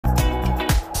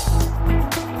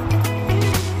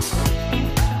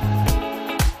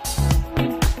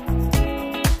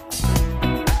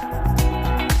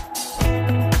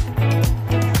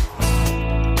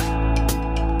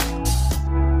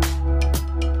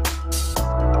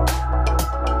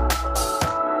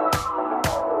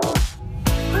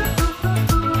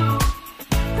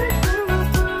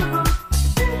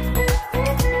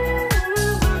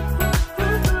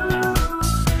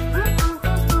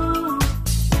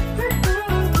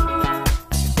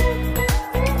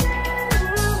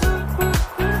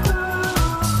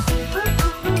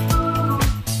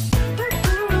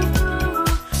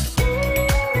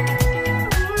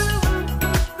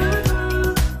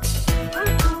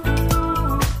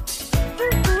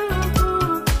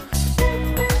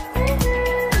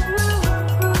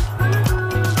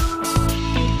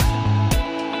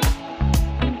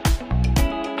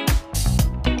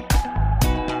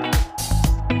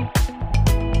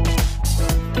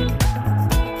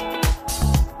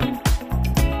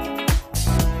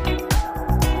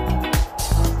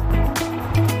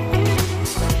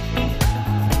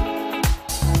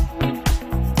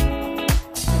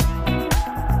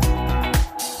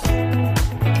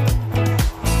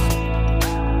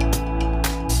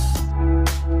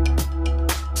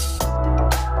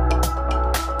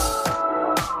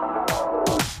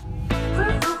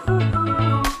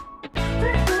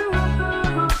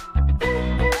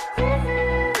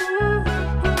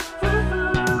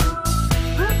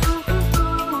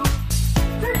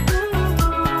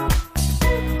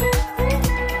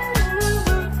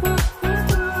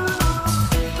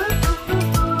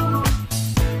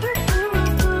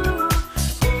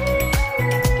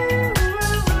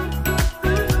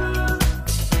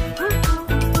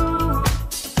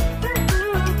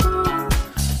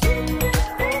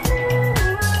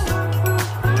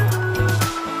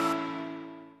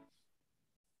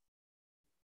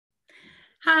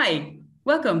Hi,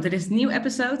 welcome to this new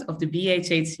episode of the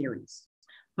BHHSeries.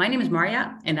 My name is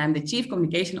Marja and I'm the Chief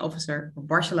Communication Officer of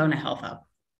Barcelona Health Hub.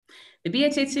 The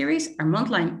BHHSeries are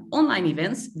monthly online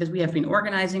events that we have been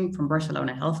organizing from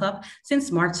Barcelona Health Hub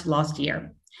since March last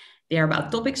year. They are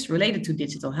about topics related to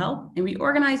digital health, and we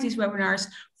organize these webinars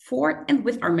for and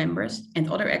with our members and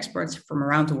other experts from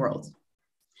around the world.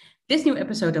 This new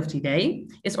episode of today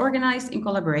is organized in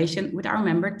collaboration with our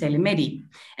member Telemedi,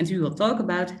 and we will talk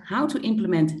about how to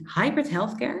implement hybrid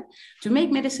healthcare to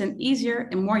make medicine easier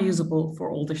and more usable for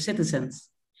older citizens.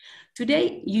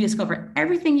 Today, you discover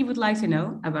everything you would like to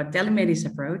know about Telemedi's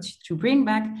approach to bring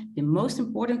back the most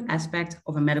important aspect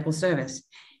of a medical service,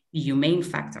 the humane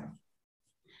factor.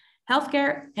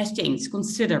 Healthcare has changed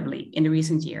considerably in the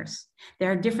recent years. There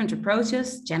are different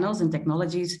approaches, channels, and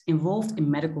technologies involved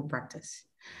in medical practice.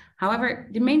 However,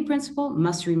 the main principle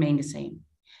must remain the same: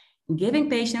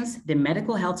 giving patients the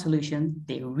medical health solution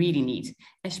they really need,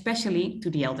 especially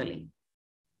to the elderly.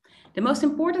 The most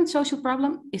important social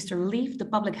problem is to relieve the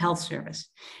public health service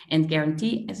and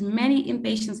guarantee as many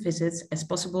inpatient visits as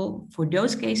possible for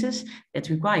those cases that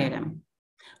require them.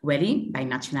 Weli, by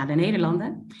Nationale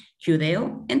Nederlanden,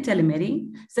 Cuideo and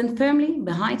Telemedi stand firmly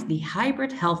behind the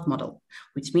hybrid health model,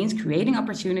 which means creating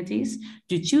opportunities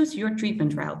to choose your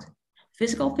treatment route: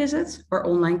 physical visits or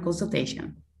online consultation.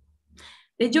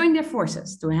 They join their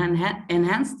forces to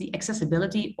enhance the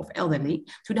accessibility of elderly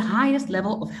to the highest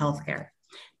level of healthcare.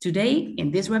 Today,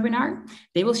 in this webinar,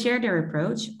 they will share their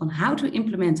approach on how to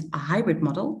implement a hybrid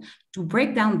model to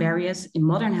break down barriers in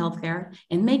modern healthcare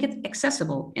and make it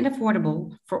accessible and affordable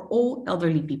for all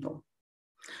elderly people.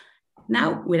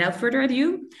 Now, without further ado,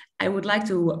 I would like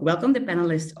to welcome the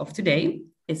panelists of today.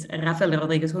 It's Rafael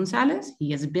Rodriguez Gonzalez.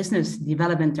 He is a Business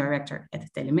Development Director at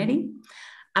Telemedi.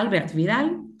 Albert Vidal,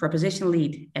 Proposition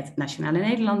Lead at Nationale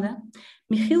Nederlanden.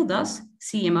 Michiel Das,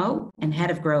 CMO and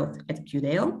Head of Growth at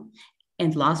Cuideo.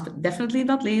 And last but definitely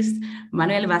not least,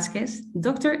 Manuel Vázquez,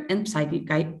 Doctor and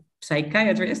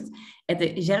Psychiatrist at the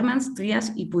Germans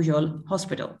Trias y Pujol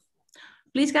Hospital.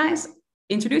 Please, guys,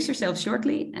 introduce yourselves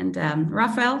shortly. And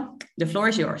Rafael, the floor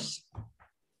is yours.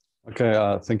 Okay,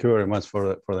 thank you very much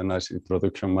for the nice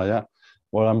introduction, Maya.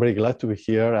 Well, I'm very glad to be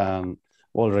here. And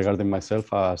well, regarding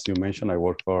myself, as you mentioned, I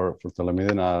work for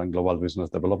Telemedi and Global Business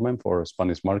Development for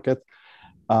Spanish market.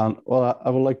 And well, I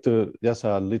would like to just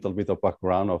a little bit of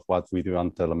background of what we do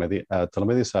on Telemedi.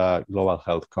 Telemedi is a global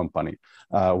health company.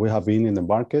 We have been in the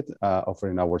market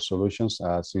offering our solutions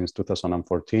since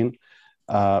 2014.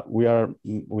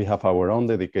 We have our own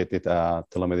dedicated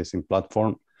telemedicine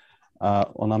platform.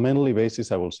 On a monthly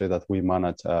basis, I will say that we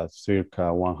manage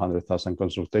circa 100,000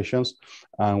 consultations,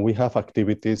 and we have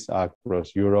activities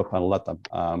across Europe and Latin,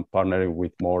 partnering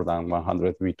with more than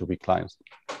 100 B2B clients.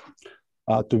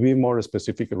 To be more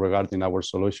specific regarding our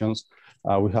solutions,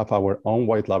 we have our own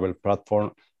white label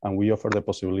platform, and we offer the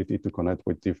possibility to connect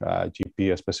with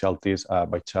GP specialties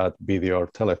by chat, video, or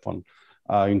telephone.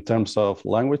 In terms of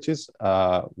languages,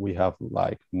 we have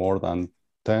like more than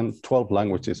 12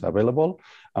 languages available,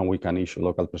 and we can issue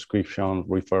local prescription,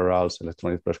 referrals,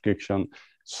 electronic prescription.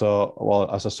 So, well,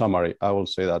 as a summary, I will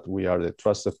say that we are the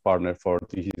trusted partner for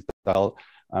digital,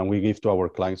 and we give to our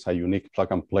clients a unique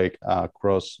plug-and-play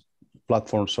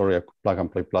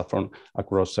plug-and-play platform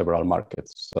across several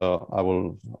markets. So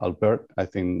Albert, I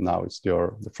think now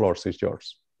the floor is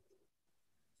yours.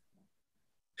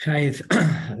 Hi,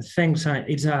 thanks.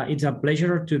 It's a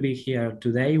pleasure to be here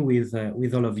today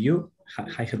with all of you.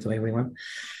 Hi to everyone.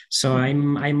 So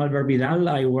I'm Albert Vidal.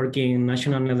 I work in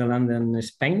Nationale Nederlanden,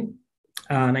 Spain,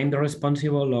 and I'm the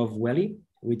responsible of Weli,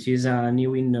 which is a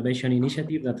new innovation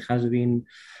initiative that has been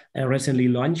recently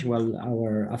launched. Well,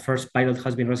 our first pilot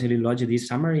has been recently launched this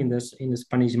summer in the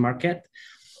Spanish market.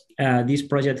 This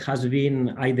project has been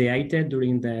ideated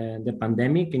during the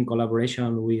pandemic in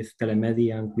collaboration with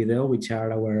Telemedi and Cuideo, which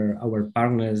are our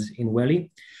partners in Weli.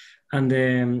 And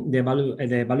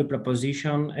the value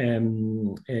proposition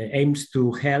aims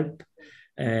to help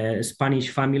Spanish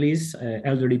families,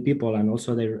 elderly people, and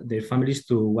also their families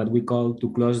to what we call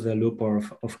to close the loop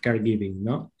of caregiving.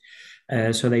 No?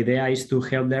 So the idea is to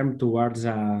help them towards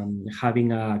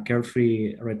having a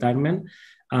carefree retirement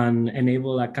and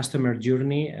enable a customer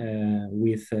journey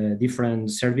with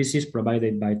different services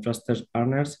provided by trusted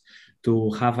partners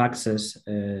to have access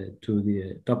to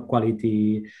the top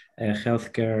quality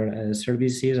healthcare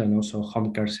services and also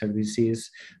home care services.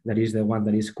 That is the one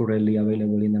that is currently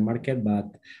available in the market, but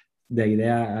the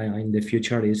idea in the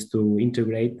future is to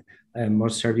integrate more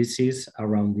services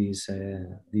around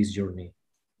this journey.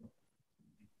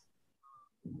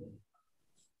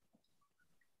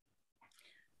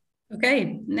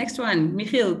 Okay, next one.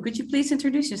 Michiel, could you please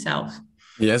introduce yourself?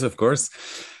 Yes, of course.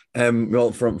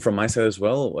 Well, from my side as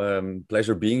well,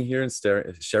 pleasure being here and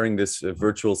sharing this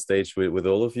virtual stage with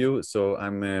all of you. So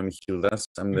I'm Gildas,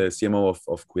 I'm the CMO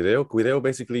of Cuideo. Cuideo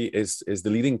basically is the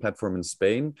leading platform in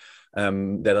Spain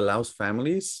that allows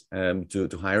families to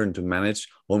hire and to manage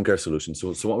home care solutions.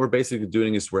 So what we're basically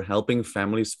doing is we're helping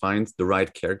families find the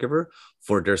right caregiver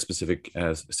for their specific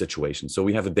situation. So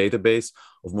we have a database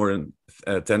of more than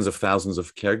tens of thousands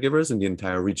of caregivers in the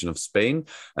entire region of Spain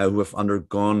who have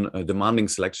undergone a demanding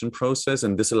selection process.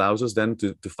 And this allows us then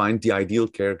to find the ideal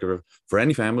caregiver for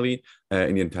any family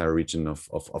in the entire region of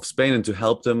Spain, and to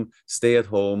help them stay at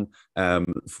home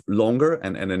longer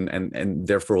and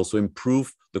therefore also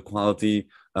improve the quality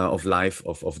of life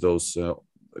of those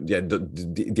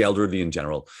the elderly in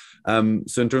general.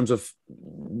 So in terms of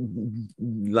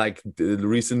like the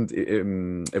recent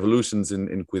evolutions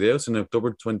in Cuideo, so in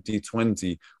October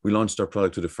 2020, we launched our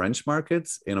product to the French market.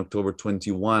 In October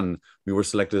 21, we were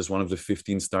selected as one of the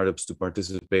 15 startups to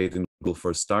participate in Google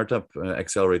for Startup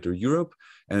Accelerator Europe.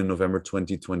 And in November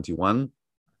 2021,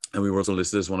 and we were also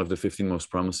listed as one of the 15 most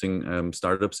promising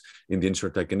startups in the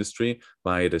insurtech industry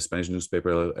by the Spanish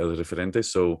newspaper El Referente.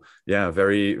 So yeah,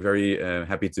 very, very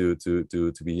happy to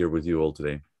be here with you all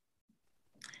today.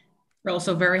 We're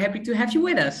also very happy to have you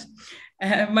with us.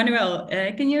 Manuel,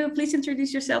 can you please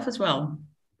introduce yourself as well?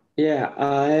 Yeah,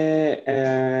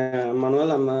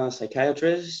 Manuel, I'm a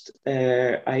psychiatrist.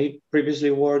 I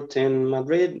previously worked in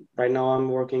Madrid. Right now I'm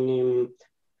working in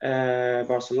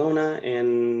Barcelona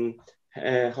in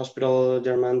Hospital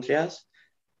Germán Trias.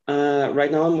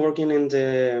 Right now I'm working in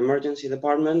the emergency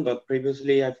department, but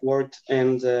previously I've worked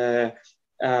in the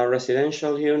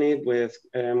residential unit with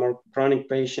more chronic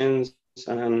patients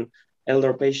and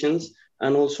elder patients,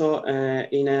 and also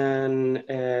in an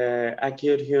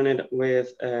acute unit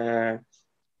with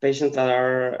patients that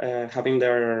are having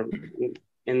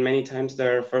in many times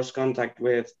their first contact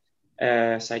with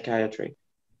psychiatry.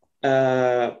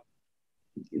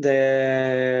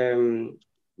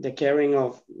 The caring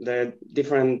of the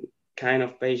different kind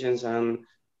of patients and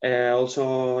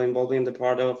also involving the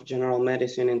part of general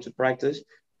medicine into practice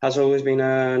has always been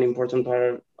an important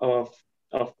part of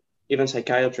even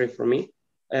psychiatry for me,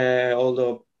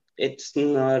 although it's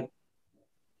not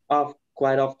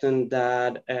quite often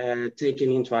that taken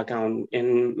into account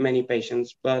in many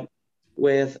patients, but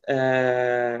with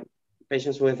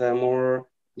patients with a more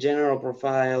general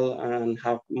profile and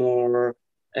have more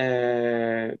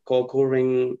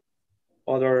co-occurring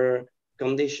other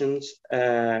conditions,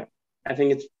 I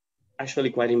think it's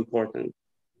actually quite important.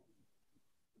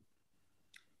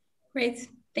 Great.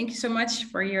 Thank you so much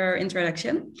for your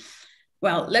introduction.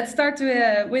 Well, let's start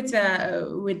with the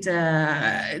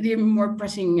more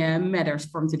pressing matters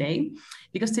from today,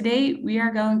 because today we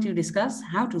are going to discuss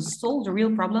how to solve the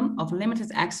real problem of limited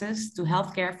access to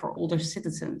healthcare for older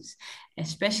citizens,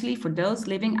 especially for those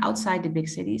living outside the big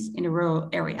cities in the rural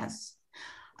areas.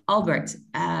 Albert,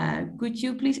 could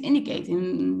you please indicate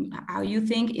how you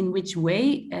think in which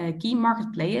way key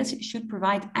market players should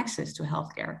provide access to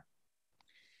healthcare?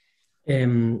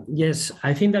 Yes,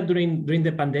 I think that during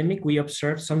the pandemic, we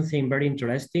observed something very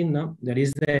interesting. No? There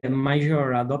is the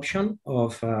major adoption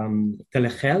of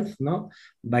telehealth, no,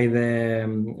 by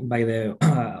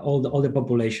all the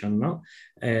population, no,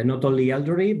 not only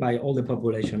elderly, by all the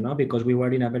population, no, because we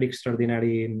were in a very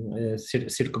extraordinary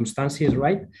circumstances,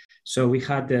 right? So we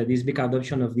had this big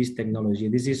adoption of this technology.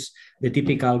 This is the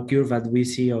typical curve that we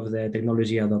see of the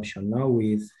technology adoption, no,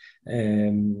 with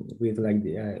like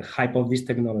the hype of this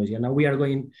technology. And now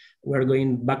we're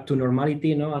going back to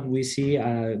normality, no, and we see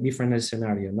a different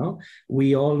scenario, no.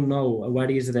 We all know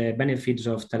what is the benefits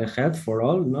of telehealth for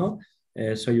all, no.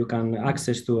 So you can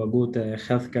access to a good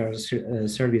healthcare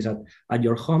service at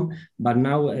your home, but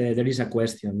now there is a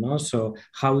question, no? So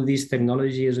how this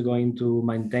technology is going to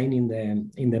maintain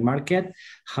in the market,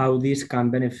 how this can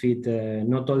benefit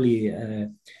not only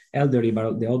elderly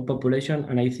but the old population,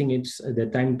 and I think it's the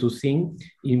time to think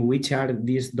in which are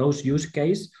those use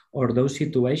case or those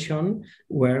situations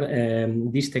where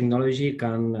this technology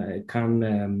can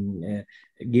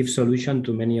give solution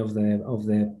to many of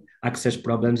the access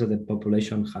problems that the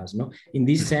population has. No? In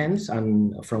this sense,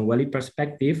 and from Weli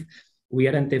perspective, we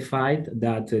identified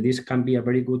that this can be a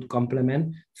very good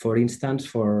complement, for instance,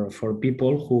 for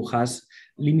people who has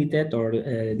limited or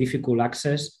difficult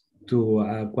access to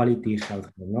quality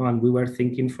health. No? And we were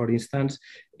thinking, for instance,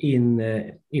 in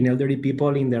elderly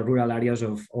people in the rural areas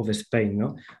of Spain,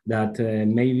 no? That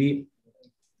maybe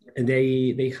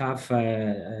they have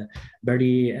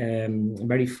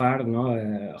very far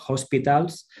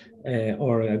hospitals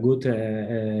or good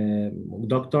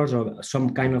doctors or some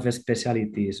kind of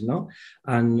specialties,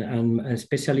 and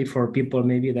especially for people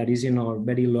maybe that is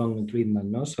very long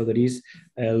treatment, so there is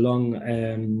long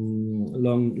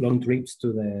trips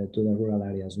to the rural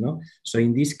areas, so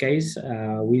in this case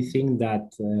we think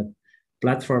that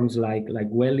platforms like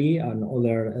Weli and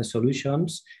other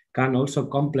solutions can also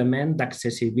complement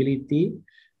accessibility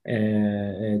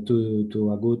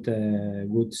to a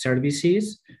good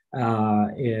services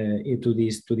to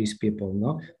these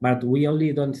people, But we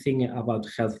only don't think about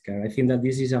healthcare. I think that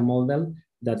this is a model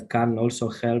that can also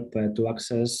help to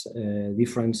access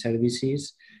different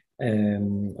services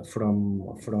from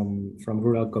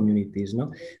rural communities.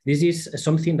 This is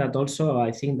something that also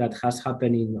I think that has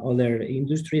happened in other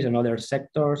industries and other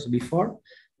sectors before.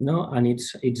 And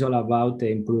it's all about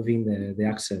improving the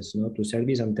access to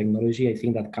service and technology. I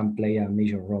think that can play a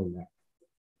major role there.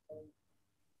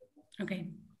 Okay,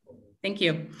 thank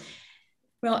you.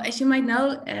 Well, as you might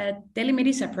know,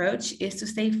 Telemedi's approach is to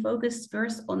stay focused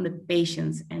first on the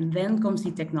patients, and then comes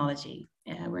the technology.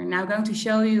 We're now going to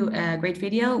show you a great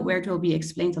video where it will be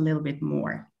explained a little bit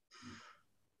more.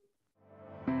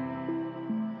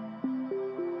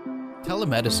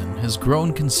 Telemedicine has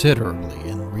grown considerably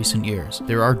in recent years.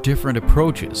 There are different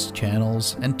approaches,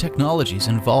 channels, and technologies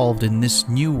involved in this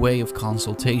new way of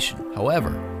consultation.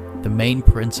 However, the main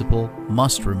principle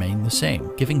must remain the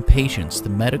same, giving patients the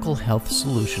medical health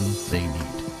solution they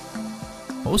need.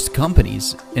 Most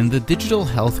companies in the digital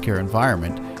healthcare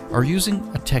environment are using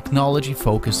a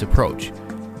technology-focused approach,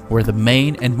 where the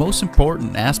main and most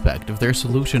important aspect of their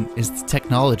solution is the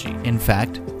technology. In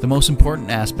fact, the most important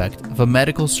aspect of a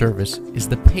medical service is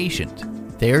the patient,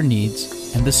 their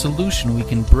needs, and the solution we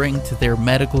can bring to their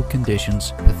medical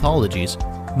conditions, pathologies,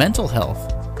 mental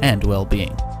health, and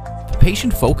well-being. The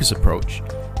patient-focused approach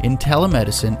in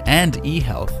telemedicine and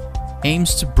e-health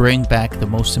aims to bring back the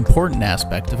most important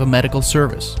aspect of a medical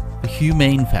service, the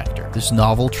humane factor. This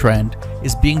novel trend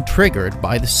is being triggered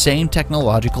by the same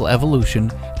technological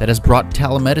evolution that has brought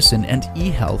telemedicine and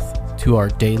e-health to our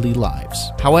daily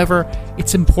lives. However,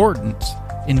 its importance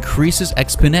increases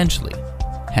exponentially.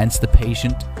 Hence, the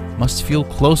patient must feel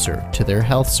closer to their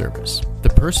health service. The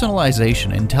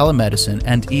personalization in telemedicine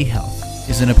and e-health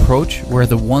is an approach where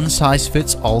the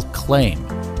one-size-fits-all claim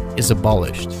is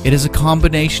abolished. It is a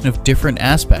combination of different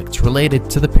aspects related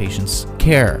to the patient's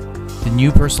care. The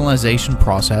new personalization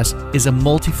process is a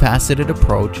multifaceted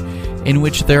approach in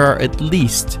which there are at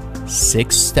least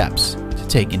 6 steps to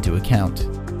take into account.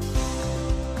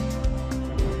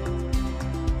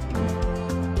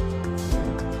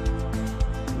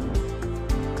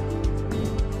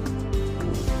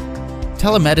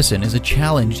 Telemedicine is a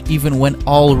challenge even when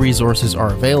all resources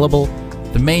are available.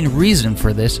 The main reason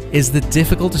for this is the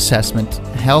difficult assessment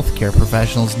healthcare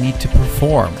professionals need to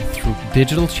perform through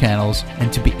digital channels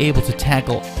and to be able to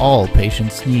tackle all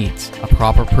patients' needs. A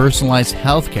proper personalized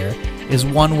healthcare is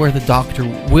one where the doctor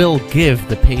will give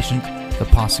the patient the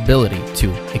possibility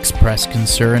to express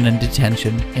concern and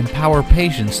attention, empower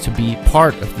patients to be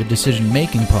part of the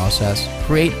decision-making process,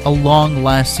 create a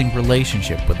long-lasting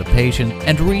relationship with the patient,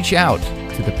 and reach out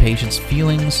to the patient's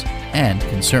feelings and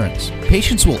concerns.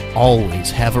 Patients will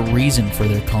always have a reason for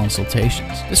their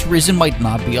consultations. This reason might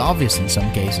not be obvious in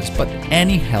some cases, but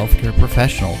any healthcare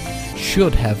professional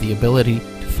should have the ability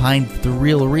to find the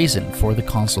real reason for the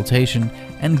consultation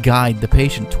and guide the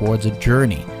patient towards a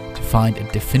journey to find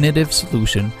a definitive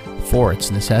solution for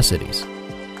its necessities.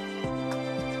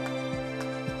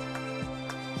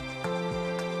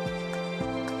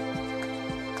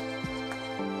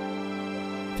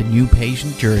 The new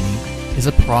patient journey is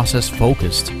a process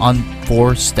focused on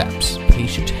 4 steps: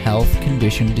 patient health,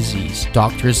 condition, disease,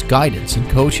 doctor's guidance and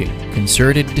coaching,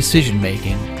 concerted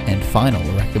decision-making, and final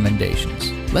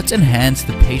recommendations. Let's enhance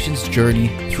the patient's journey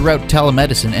throughout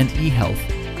telemedicine and e-health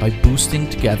by boosting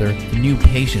together the new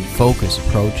patient-focused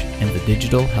approach in the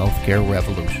digital healthcare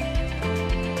revolution.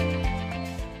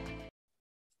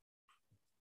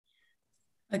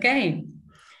 Okay.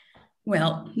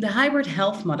 Well, the hybrid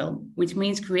health model, which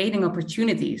means creating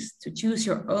opportunities to choose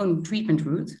your own treatment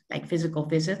route, like physical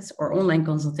visits or online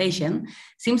consultation,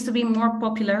 seems to be more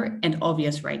popular and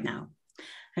obvious right now.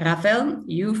 Rafael,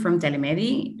 you from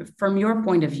Telemedi, from your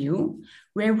point of view,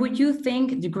 where would you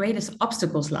think the greatest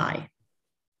obstacles lie?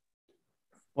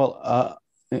 Well,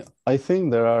 I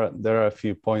think there are a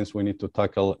few points we need to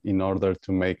tackle in order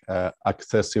to make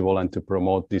accessible and to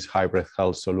promote these hybrid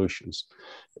health solutions.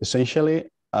 Essentially,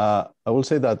 I will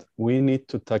say that we need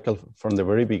to tackle from the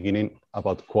very beginning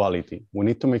about quality. We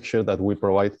need to make sure that we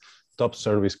provide top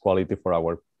service quality for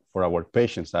our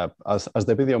patients. As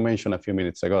the video mentioned a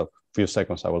few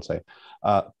seconds, I will say,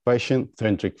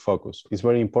 patient-centric focus. It's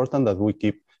very important that we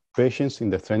keep patients in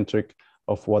the centric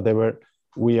of whatever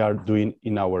we are doing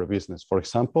in our business. For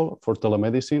example, for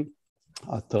telemedicine,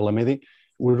 at Telemedi,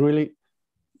 we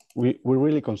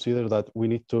really consider that we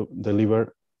need to deliver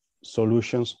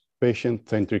solutions,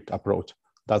 patient-centric approach.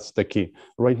 That's the key.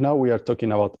 Right now, we are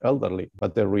talking about elderly,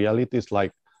 but the reality is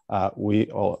like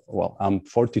I'm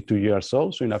 42 years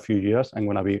old, so in a few years, I'm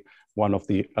going to be one of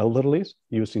the elderly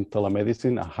using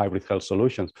telemedicine and hybrid health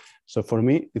solutions. So for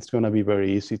me, it's going to be very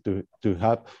easy to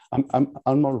have.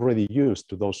 I'm already used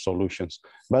to those solutions,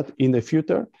 but in the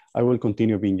future, I will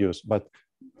continue being used. But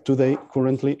today,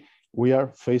 currently, we are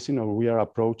facing or we are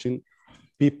approaching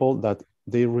people that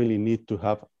they really need to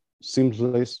have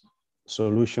seamless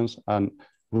solutions and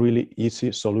really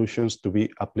easy solutions to be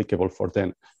applicable for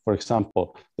them. For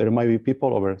example, there might be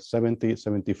people over 70,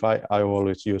 75. I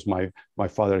always use my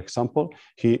father example.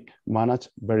 He managed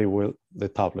very well the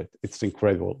tablet. It's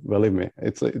incredible, believe me.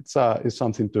 It's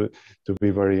something to be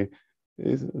very,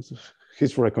 it's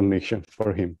his recognition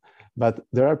for him. But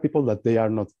there are people that they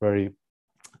are not very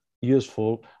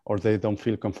useful or they don't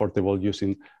feel comfortable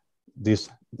using this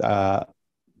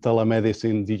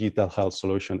telemedicine digital health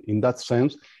solution. In that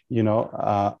sense,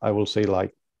 I will say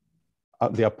like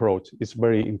the approach. It's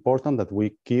very important that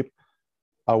we keep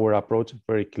our approach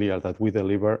very clear, that we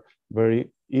deliver very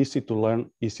easy to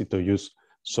learn, easy to use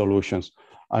solutions.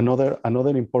 Another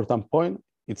important point,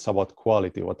 it's about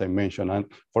quality, what I mentioned. And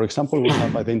for example, we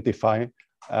have identified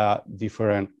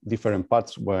different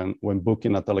parts when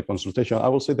booking a teleconsultation. I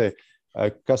will say the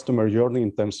customer journey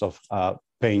in terms of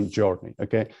pain journey,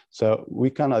 okay? So we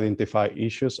can identify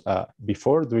issues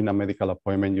before doing a medical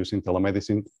appointment using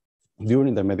telemedicine,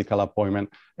 during the medical appointment,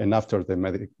 and after the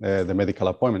medical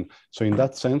appointment. So in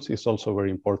that sense, it's also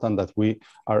very important that we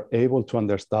are able to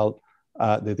understand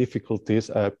the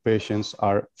difficulties patients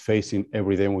are facing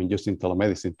every day when using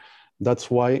telemedicine.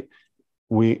 That's why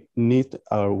we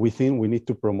think we need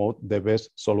to promote the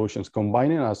best solutions,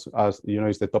 combining, as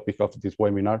is the topic of this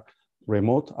webinar,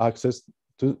 remote access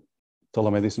to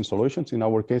telemedicine solutions in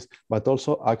our case, but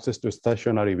also access to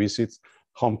stationary visits,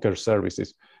 home care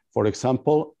services. For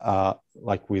example,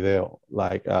 like Cuideo,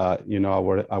 like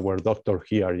our doctor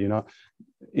here,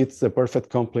 it's the perfect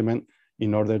complement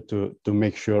in order to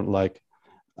make sure like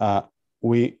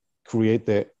we create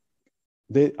a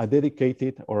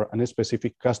dedicated or a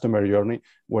specific customer journey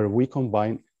where we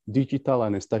combine digital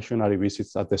and stationary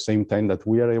visits at the same time, that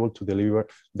we are able to deliver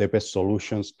the best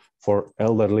solutions for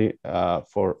elderly,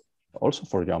 also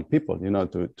for young people,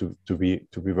 to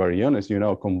be very honest,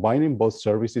 combining both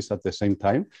services at the same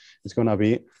time is going to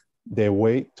be the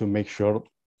way to make sure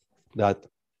that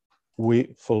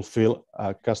we fulfill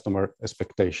customer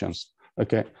expectations.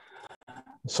 Okay,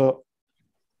 so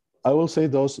I will say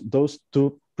those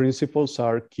two principles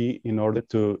are key in order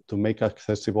to make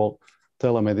accessible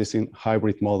telemedicine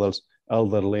hybrid models,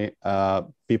 elderly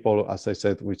people, as I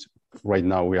said, which right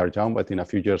now we are young, but in a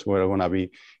few years we're going to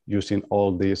be using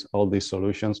all these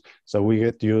solutions. So we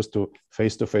get used to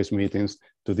face-to-face meetings,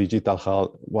 to digital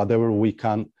health, whatever we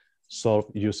can solve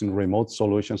using remote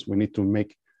solutions. We need to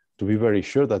be very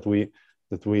sure that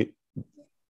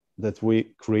we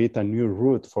create a new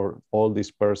route for all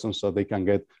these persons so they can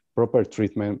get proper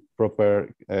treatment, proper,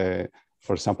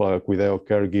 for example, Cuideo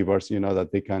caregivers,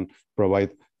 that they can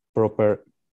provide proper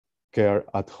care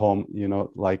at home,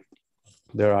 like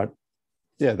there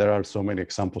are so many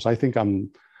examples. I think I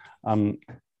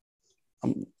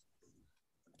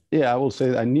will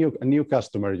say a new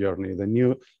customer journey. The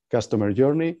new customer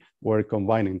journey, where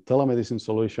combining telemedicine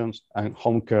solutions and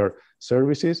home care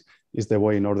services is the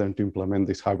way in order to implement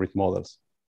these hybrid models.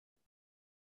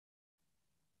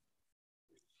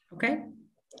 Okay,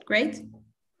 great.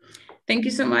 Thank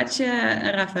you so much,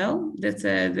 Rafael.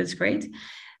 That's great.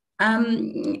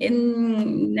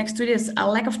 Next to this, a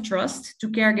lack of trust to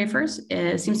caregivers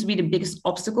seems to be the biggest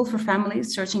obstacle for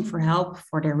families searching for help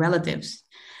for their relatives.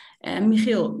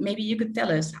 Michiel, maybe you could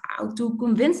tell us how to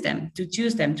convince them to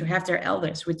choose them to have their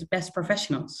elders with the best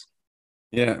professionals.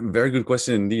 Yeah, very good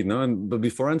question indeed. But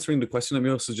before answering the question, let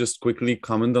me also just quickly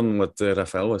comment on what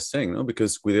Rafael was saying.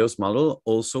 Because Cuideo's model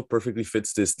also perfectly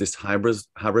fits this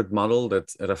hybrid model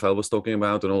that Rafael was talking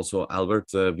about, and also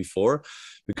Albert before.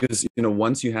 Because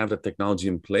once you have that technology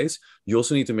in place, you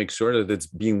also need to make sure that it's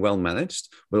being well managed,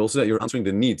 but also that you're answering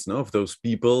the needs of those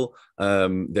people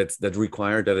that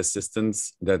require that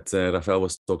assistance that Rafael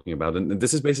was talking about. And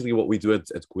this is basically what we do at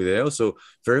Cuideo. So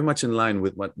very much in line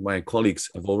with what my colleagues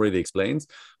have already explained.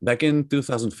 Back in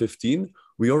 2015,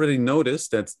 we already noticed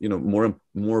that more and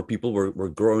more people were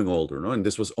growing older, no? And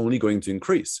this was only going to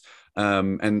increase,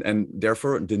 and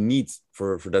therefore the need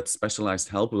for that specialized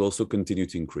help will also continue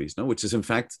to increase, no? Which is in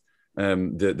fact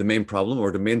the main problem or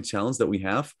the main challenge that we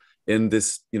have in this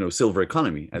silver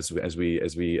economy, as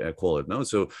we call it, no?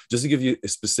 So just to give you a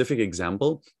specific example,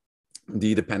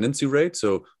 the dependency rate,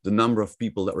 so the number of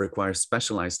people that require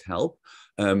specialized help,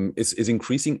 is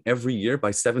increasing every year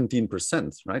by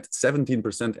 17%, right?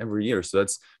 17% every year. So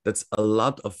that's a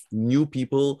lot of new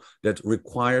people that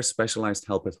require specialized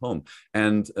help at home.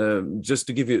 And just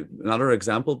to give you another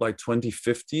example, by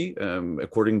 2050,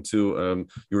 according to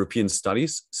European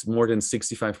studies, more than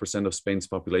 65% of Spain's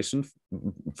population,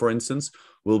 for instance,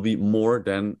 will be more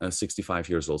than 65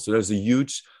 years old. So there's a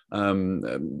huge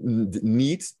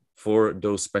need for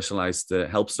those specialized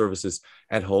help services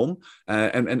at home.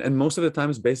 And most of the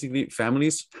times, basically,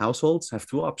 families, households have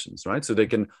two options, right? So they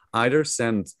can either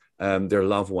send their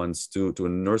loved ones to a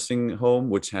nursing home,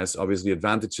 which has obviously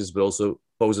advantages, but also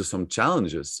poses some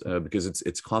challenges because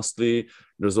it's costly.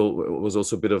 Was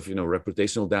also a bit of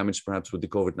reputational damage, perhaps, with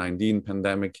the COVID-19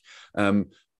 pandemic.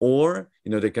 Or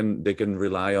they can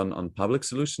rely on public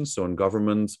solutions, so on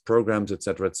government programs, et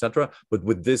cetera. But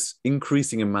with this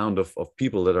increasing amount of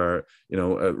people that are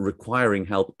requiring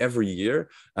help every year,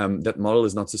 that model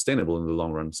is not sustainable in the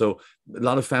long run. So a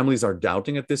lot of families are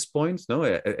doubting at this point,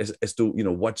 as to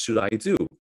what should I do?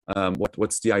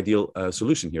 What's the ideal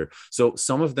solution here? So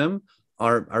some of them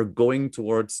are going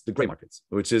towards the gray markets,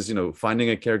 which is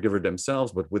finding a caregiver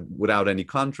themselves, but without any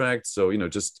contract. So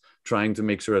just trying to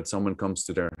make sure that someone comes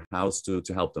to their house to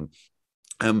help them.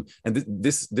 And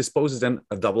this poses then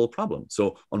a double problem.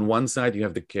 So on one side, you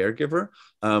have the caregiver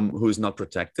who is not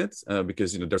protected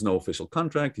because there's no official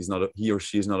contract. He or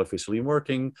she is not officially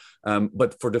working.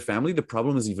 But for the family, the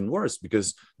problem is even worse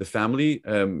because the family,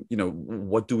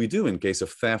 what do we do in case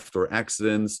of theft or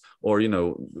accidents or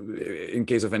in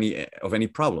case of any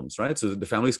problems, right? So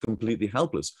the family is completely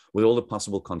helpless with all the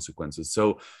possible consequences.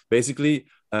 So basically,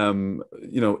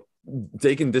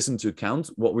 taking this into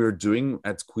account, what we're doing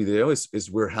at Cuideo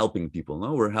is we're helping people.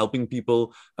 No, we're helping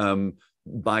people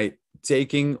by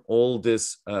taking all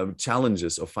these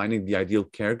challenges of finding the ideal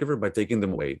caregiver, by taking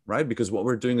them away, right? Because what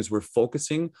we're doing is we're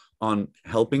focusing on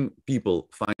helping people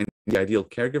find the ideal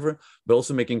caregiver, but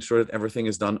also making sure that everything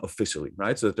is done officially,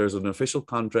 right? So that there's an official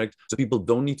contract, so people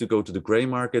don't need to go to the gray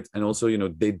market, and also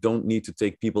they don't need to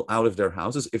take people out of their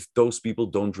houses if those people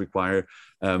don't require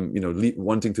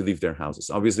wanting to leave their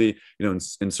houses. Obviously,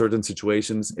 in certain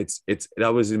situations, it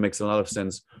obviously makes a lot of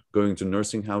sense going to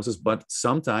nursing houses, but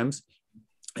sometimes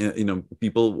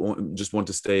people just want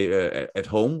to stay at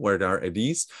home where they are at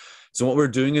ease. So what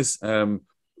we're doing is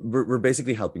we're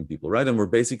basically helping people, right? And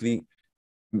we're basically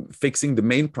fixing the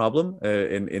main problem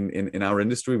in our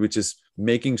industry, which is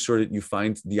making sure that you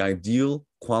find the ideal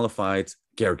qualified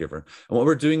caregiver. And what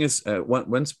we're doing is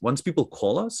once people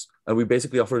call us, we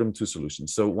basically offer them two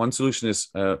solutions. So one solution is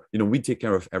we take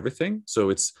care of everything. So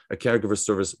it's a caregiver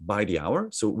service by the hour.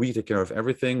 So we take care of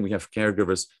everything. We have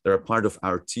caregivers that are part of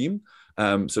our team.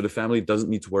 So the family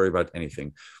doesn't need to worry about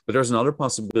anything. But there's another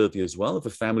possibility as well. If a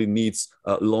family needs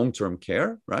long-term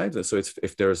care, right? So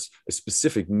if there's a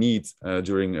specific need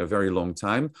during a very long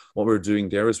time, what we're doing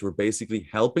there is we're basically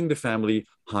helping the family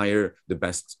hire the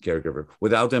best caregiver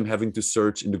without them having to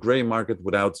search in the gray market,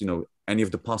 without any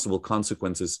of the possible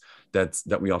consequences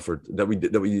that we offered,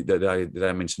 that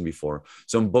I mentioned before.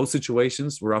 So in both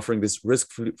situations, we're offering this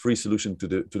risk-free solution to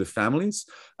the families,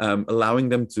 allowing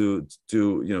them to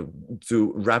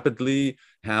rapidly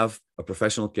have a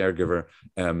professional caregiver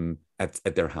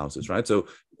at their houses, right? So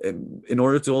in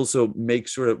order to also make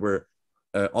sure that we're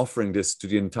offering this to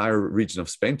the entire region of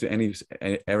Spain, to any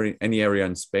area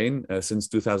in Spain. Since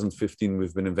 2015,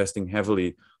 we've been investing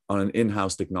heavily on an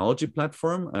in-house technology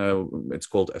platform. It's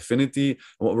called Affinity.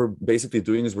 And what we're basically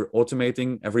doing is we're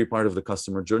automating every part of the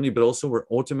customer journey, but also we're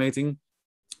automating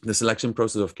the selection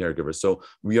process of caregivers. So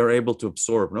we are able to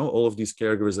absorb all of these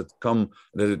caregivers that come,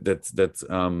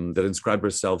 that inscribe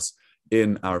themselves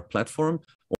in our platform.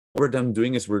 What we're then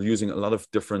doing is we're using a lot of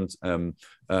different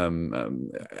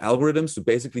algorithms to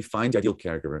basically find the ideal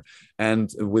caregiver. And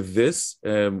with this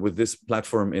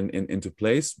platform into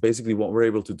place, basically what we're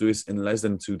able to do is in less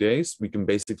than 2 days, we can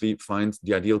basically find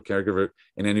the ideal caregiver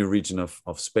in any region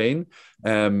of Spain,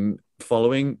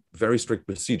 following very strict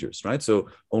procedures, right? So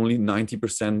only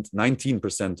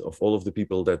 19% of all of the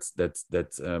people that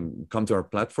come to our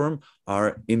platform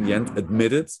are in the end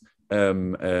admitted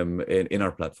in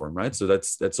our platform, right? So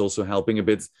that's also helping a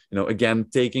bit, again,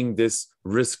 taking this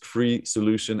risk-free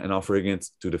solution and offering it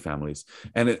to the families.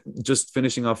 And just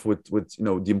finishing off with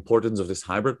the importance of this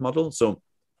hybrid model. So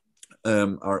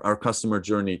Our customer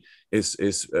journey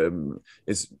is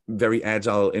very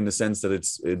agile in the sense that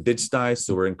it's digitized.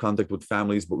 So we're in contact with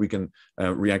families, but we can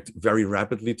react very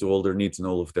rapidly to all their needs and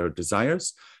all of their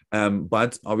desires.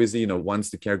 But obviously, once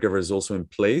the caregiver is also in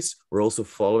place, we're also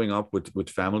following up with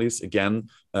families again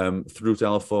through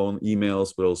telephone,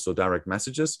 emails, but also direct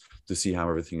messages to see how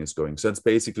everything is going. So that's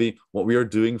basically what we are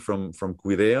doing from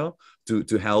Cuideo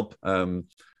to help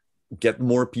get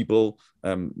more people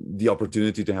the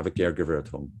opportunity to have a caregiver at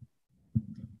home.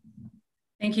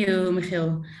 Thank you,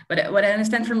 Michiel. But what I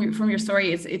understand from your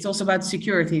story, it's also about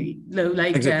security,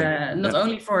 like exactly. not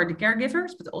only for the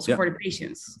caregivers, but also for the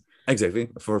patients. Exactly,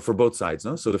 for both sides,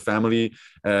 no? So the family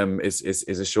is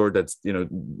assured that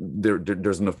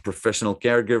there's enough professional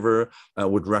caregiver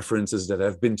with references that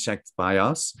have been checked by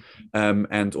us,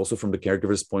 and also from the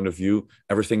caregiver's point of view,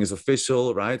 everything is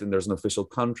official, right? And there's an official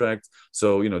contract.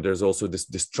 So there's also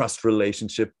this trust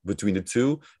relationship between the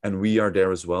two, and we are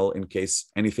there as well in case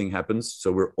anything happens.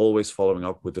 So we're always following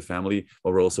up with the family,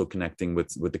 but we're also connecting with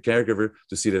the caregiver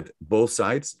to see that both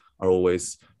sides are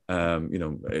always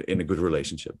in a good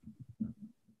relationship.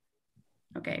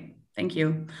 Okay, thank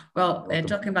you. Well,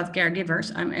 talking about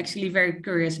caregivers, I'm actually very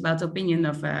curious about the opinion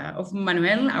of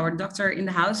Manuel, our doctor in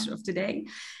the house of today.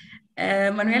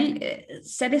 Manuel,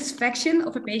 satisfaction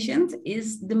of a patient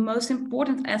is the most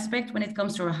important aspect when it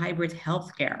comes to a hybrid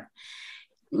healthcare.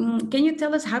 Can you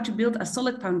tell us how to build a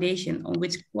solid foundation on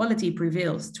which quality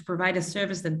prevails to provide a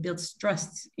service that builds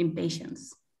trust in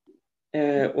patients?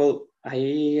 Well,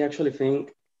 I actually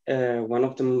think one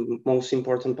of the most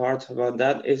important parts about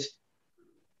that is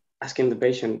asking the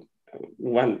patient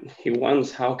what he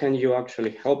wants. How can you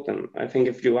actually help them? I think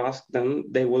if you ask them,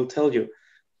 they will tell you.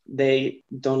 They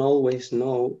don't always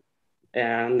know,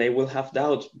 and they will have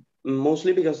doubts,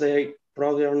 mostly because they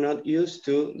probably are not used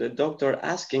to the doctor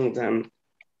asking them,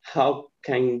 how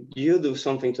can you do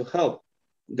something to help?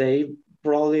 They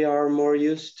probably are more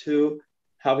used to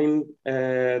having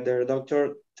their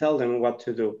doctor tell them what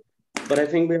to do. But I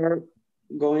think we are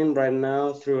going right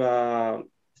now through a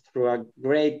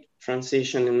great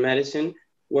transition in medicine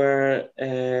where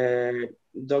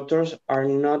doctors are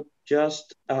not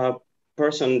just a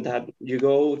person that you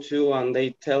go to and they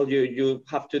tell you, you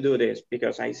have to do this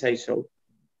because I say so,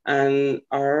 and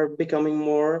are becoming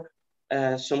more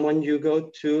someone you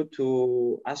go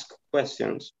to ask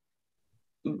questions.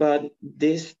 But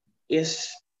this is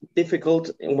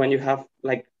difficult when you have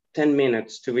like 10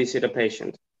 minutes to visit a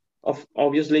patient.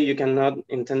 Obviously, you cannot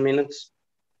in 10 minutes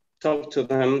talk to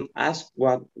them, ask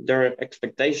what their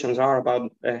expectations are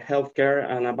about healthcare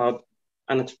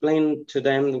and explain to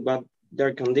them what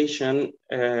their condition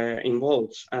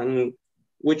involves and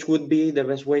which would be the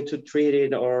best way to treat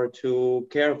it or to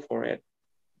care for it.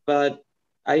 But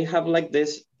I have like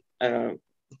this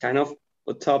kind of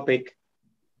utopic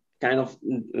kind of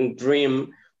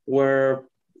dream where,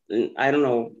 I don't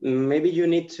know, maybe you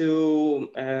need to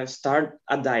start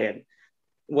a diet.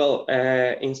 Well,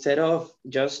 instead of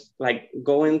just like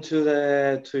going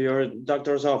to your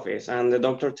doctor's office and the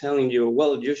doctor telling you,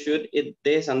 well, you should eat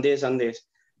this and this and this.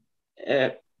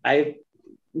 I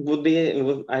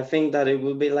think that it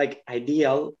would be like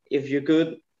ideal if you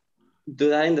could do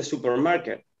that in the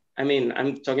supermarket. I mean,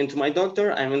 I'm talking to my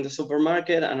doctor, I'm in the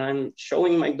supermarket and I'm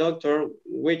showing my doctor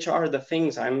which are the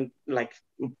things I'm like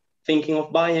thinking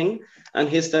of buying. And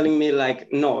he's telling me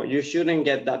like, no, you shouldn't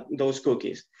get those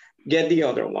cookies. Get the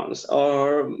other ones,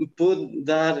 or put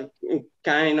that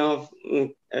kind of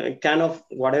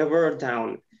whatever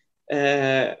down.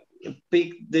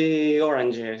 Pick the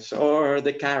oranges or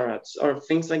the carrots or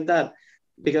things like that,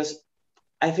 because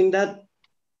I think that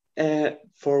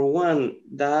for one,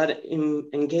 that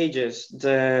engages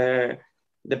the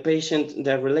patient,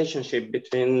 the relationship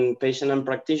between patient and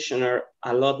practitioner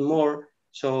a lot more,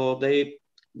 so they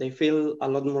feel a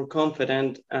lot more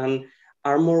confident and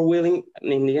are more willing,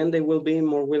 and in the end, they will be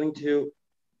more willing to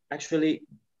actually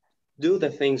do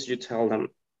the things you tell them,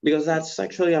 because that's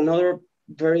actually another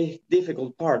very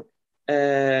difficult part.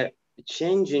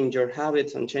 Changing your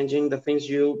habits and changing the things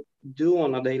you do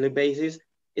on a daily basis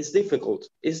is difficult.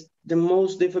 It's the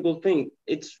most difficult thing.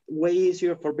 It's way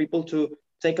easier for people to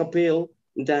take a pill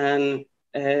than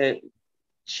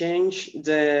change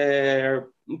their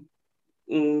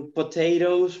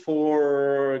potatoes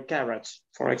for carrots,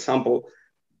 for example.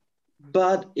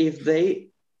 But if they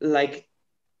like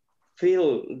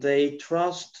feel they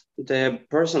trust the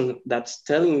person that's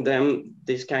telling them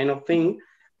this kind of thing,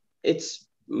 it's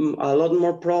a lot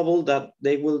more probable that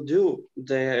they will do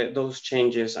those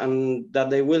changes and that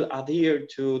they will adhere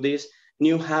to these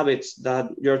new habits that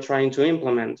you're trying to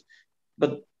implement.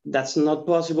 But that's not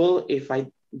possible if I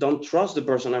don't trust the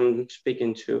person I'm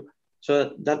speaking to.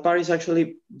 So that part is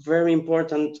actually very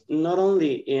important, not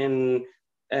only in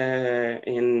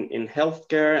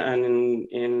healthcare and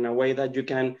in a way that you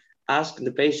can ask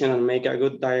the patient and make a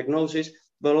good diagnosis,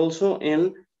 but also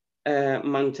in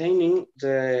maintaining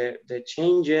the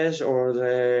changes or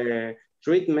the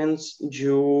treatments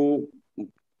you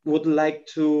would like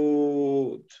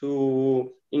to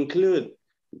include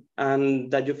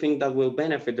and that you think that will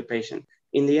benefit the patient.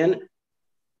 In the end,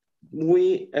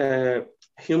 we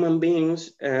human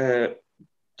beings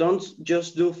don't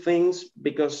just do things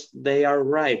because they are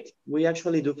right. We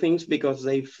actually do things because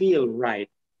they feel right.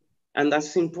 And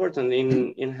that's important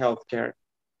in healthcare.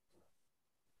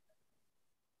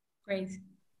 Great.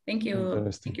 Thank you.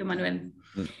 Thank you, Manuel.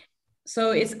 Mm.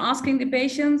 So it's asking the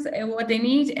patients what they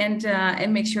need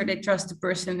and make sure they trust the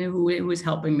person who is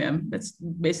helping them. That's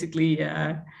basically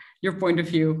your point of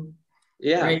view.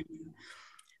 Yeah. Great.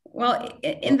 Well,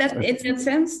 in that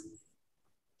sense,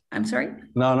 I'm sorry.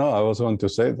 No, I was going to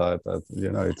say that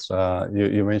you know, it's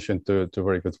you mentioned two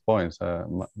very good points,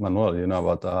 Manuel. You know,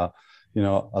 about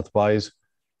advice.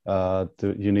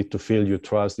 You need to feel you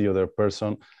trust the other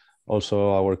person.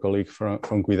 Also, our colleague from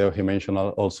Cuideo, he mentioned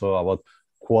also about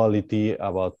quality,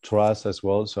 about trust as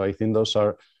well. So I think those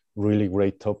are really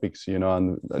great topics, you know,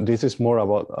 and this is more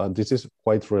about, this is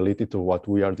quite related to what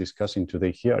we are discussing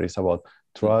today here. It's about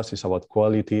trust, it's about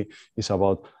quality, it's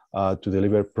about to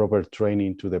deliver proper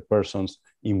training to the persons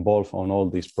involved on all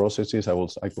these processes.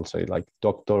 I could say like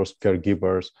doctors,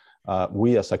 caregivers.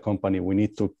 We as a company, we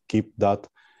need to keep that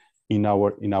in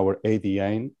our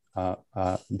ADN,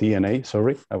 DNA,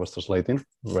 sorry, I was translating,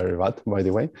 very bad, by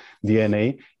the way,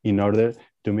 DNA, in order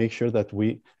to make sure that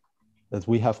we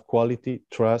have quality,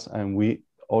 trust, and we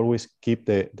always keep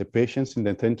the patients in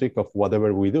the centric of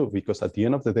whatever we do, because at the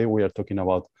end of the day, we are talking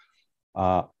about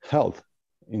health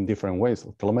in different ways.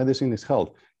 Telemedicine is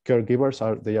health. Caregivers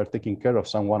are taking care of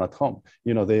someone at home.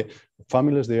 You know, the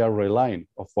families, they are relying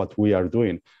on what we are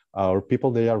doing. Our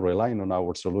people, they are relying on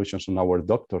our solutions, on our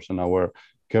doctors, and our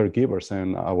caregivers,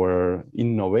 and our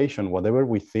innovation. Whatever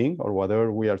we think or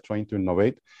whatever we are trying to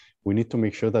innovate, we need to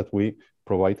make sure that we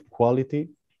provide quality,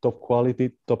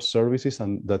 top services,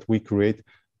 and that we create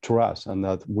trust, and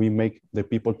that we make the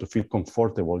people to feel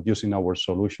comfortable using our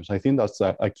solutions. I think that's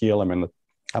a key element.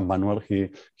 And Manuel, he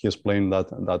explained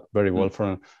that very well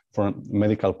from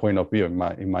medical point of view,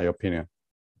 in my opinion.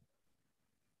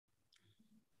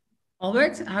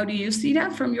 Albert, how do you see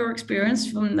that from your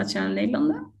experience from Nationale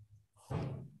Nederlanden?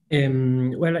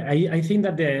 Well, I think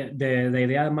that the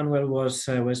idea Manuel was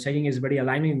saying is very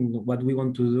aligned in what we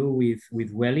want to do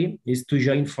with Weli, is to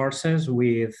join forces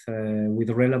with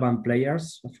relevant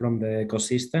players from the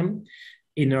ecosystem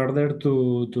in order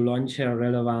to launch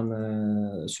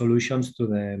relevant solutions to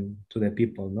the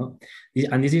people, no?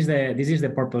 And this is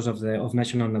the purpose of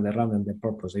Nationale Nederlanden. The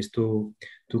purpose is to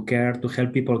care, to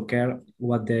help people care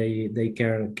what they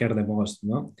care the most,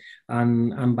 no?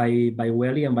 And by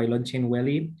Weli and by launching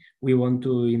Weli, we want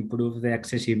to improve the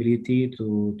accessibility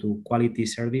to quality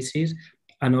services,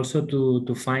 and also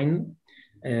to find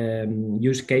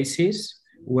use cases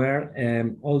where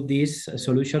all these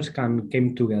solutions can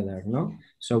come together, no?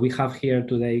 So we have here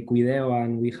today Cuideo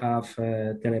and we have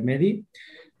Telemedi,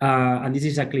 and this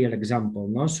is a clear example,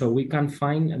 no? So we can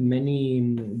find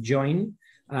many joint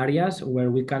areas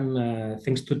where we can,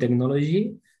 thanks to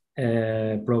technology,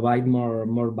 provide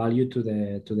more value to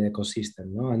the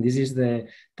ecosystem, no? And this is the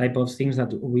type of things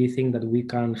that we think that we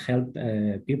can help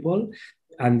people.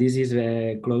 And this is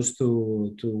close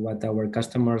to what our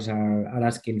customers are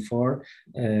asking for,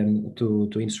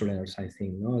 to insurers, I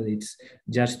think. No, it's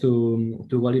just to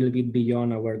go a little bit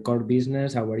beyond our core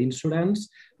business, our insurance,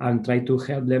 and try to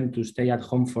help them to stay at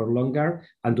home for longer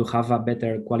and to have a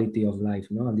better quality of life.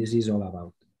 No, and this is all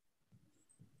about.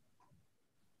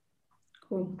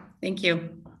 Cool. Thank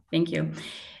you. Thank you.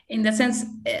 In that sense,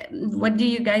 what do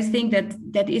you guys think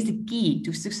that is the key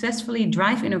to successfully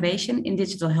drive innovation in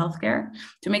digital healthcare,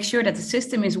 to make sure that the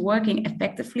system is working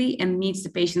effectively and meets the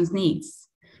patient's needs?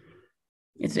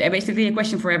 It's basically a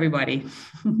question for everybody.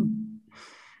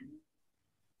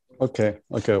 Okay.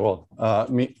 Well,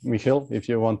 Michiel, if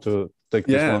you want to take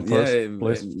this one first,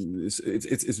 please.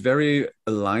 It's very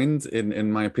aligned,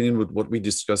 in my opinion, with what we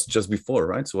discussed just before,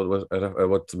 right? So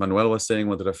what Manuel was saying,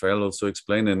 what Rafael also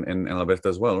explained, and Alberto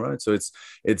as well, right? So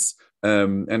it's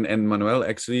and Manuel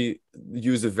actually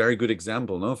used a very good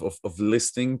example, no, of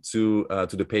listening to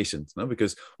the patient, no?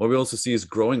 Because what we also see is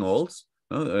growing old.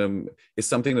 is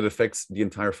something that affects the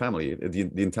entire family, the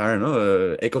entire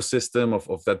ecosystem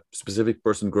of that specific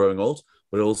person growing old,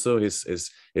 but also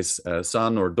his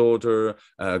son or daughter,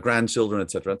 grandchildren,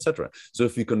 etc., etc. So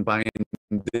if you combine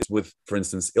this with, for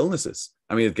instance, illnesses,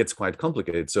 I mean, it gets quite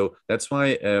complicated. So that's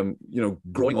why,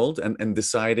 growing old and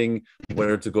deciding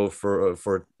whether to go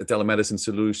for telemedicine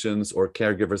solutions or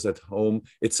caregivers at home,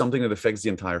 it's something that affects the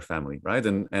entire family, right?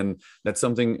 And that's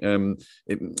something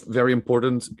very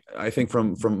important, I think,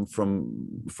 from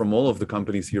all of the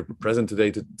companies here present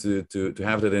today to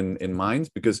have that in mind,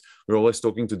 because we're always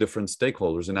talking to different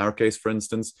stakeholders. In our case, for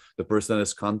instance, the person that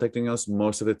is contacting us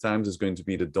most of the times is going to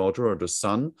be the daughter or the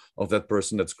son of that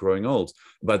person that's growing old.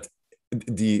 But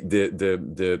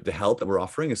the help that we're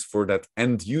offering is for that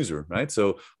end user, right?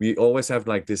 So we always have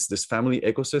like this family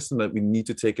ecosystem that we need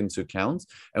to take into account,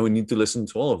 and we need to listen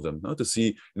to all of them, to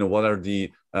see what are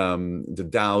the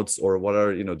doubts, or what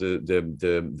are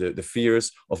the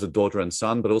fears of the daughter and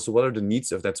son, but also what are the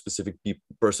needs of that specific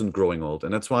person growing old.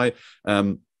 And that's why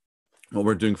what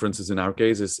we're doing, for instance, in our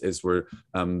case, is we're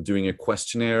doing a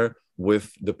questionnaire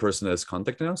with the person that is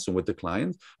contacting us, so with the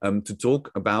client, to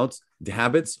talk about the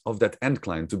habits of that end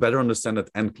client, to better understand that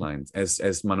end client,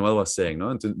 as Manuel was saying,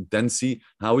 and to then see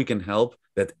how we can help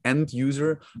that end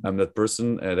user, that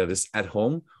person that is at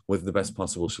home, with the best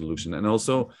possible solution. And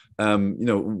also, and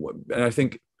I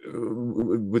think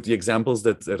with the examples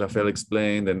that Rafael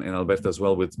explained, and Alberto as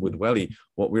well with Weli,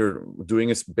 what we're doing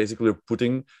is basically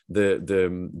putting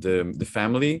the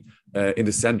family in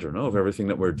the center of everything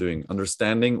that we're doing,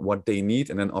 understanding what they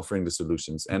need and then offering the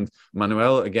solutions. And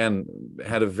Manuel again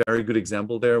had a very good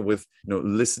example there with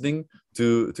listening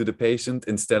to the patient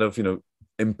instead of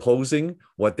imposing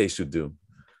what they should do.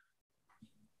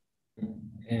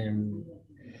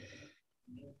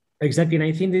 Exactly, and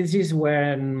I think this is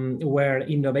where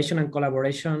innovation and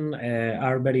collaboration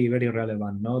are very, very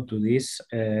relevant, to this.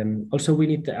 Also, we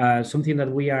need something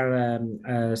that we are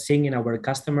seeing in our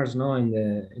customers,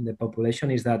 in the population,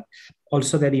 is that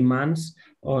also the demands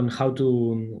on how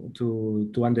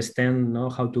to understand,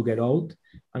 how to get out,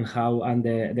 and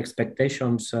the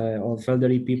expectations of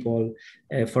elderly people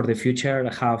for the future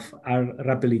are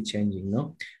rapidly changing.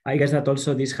 I guess that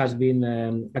also this has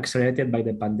been accelerated by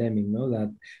the pandemic.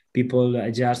 That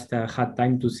people just had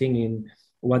time to think in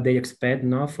what they expect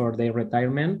for their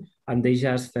retirement, and they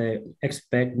just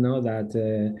expect that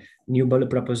new value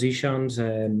propositions,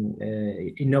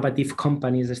 innovative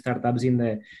companies, startups in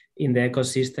the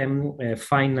ecosystem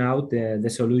find out the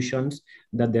solutions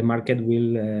that the market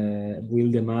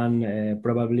will demand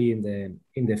probably in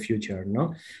the future.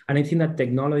 And I think that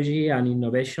technology and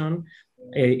innovation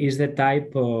is the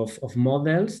type of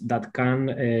models that can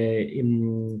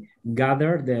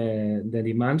gather the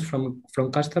demands from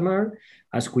customer,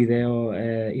 as Cuideo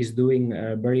is doing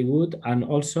very good, and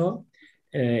also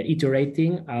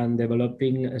iterating and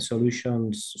developing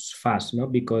solutions fast,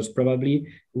 because probably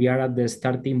we are at the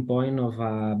starting point of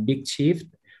a big shift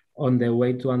on the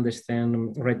way to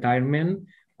understand retirement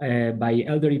by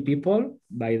elderly people,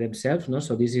 by themselves.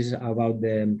 So this is about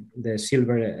the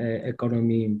silver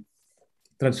economy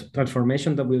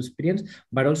transformation that we experience,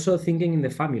 but also thinking in the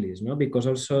families, because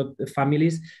also the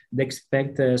families, they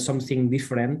expect something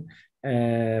different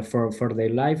for their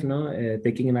life,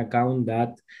 taking in account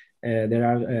that there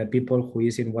are people who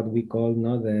is in what we call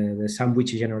the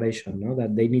sandwich generation,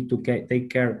 that they need to take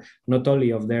care not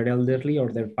only of their elderly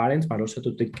or their parents, but also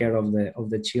to take care of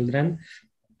the children.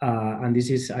 And this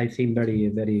is, I think, very,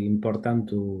 very important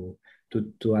to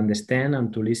understand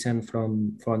and to listen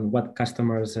from what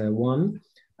customers want,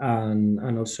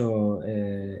 and also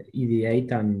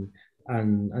ideate and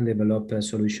develop a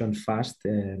solution fast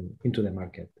into the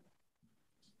market.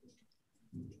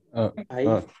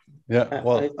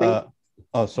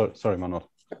 Sorry,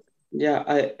 Manuel. Yeah,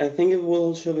 I think it will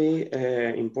also be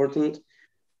important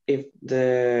if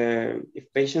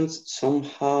patients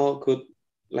somehow could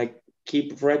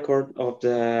keep record of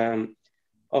the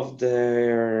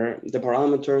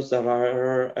parameters that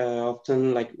are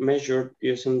often measured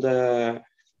using the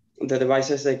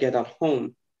devices they get at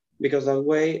home, because that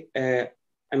way,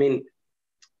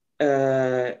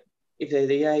 if the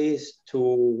idea is to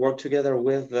work together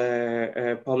with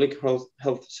the public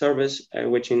health service,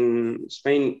 which in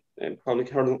Spain, public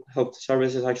health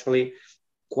service is actually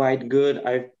quite good.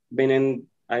 I've been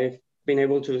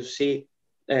able to see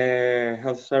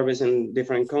health service in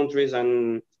different countries,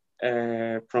 and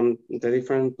from the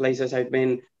different places I've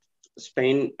been,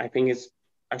 Spain, I think, is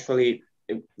actually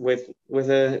with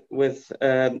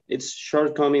its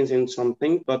shortcomings in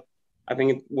something, but I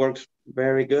think it works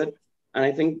very good. And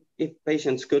I think if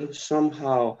patients could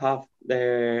somehow have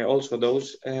also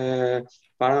those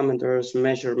parameters,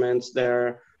 measurements,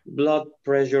 their blood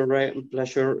pressure,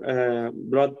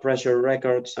 blood pressure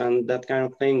records, and that kind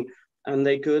of thing, and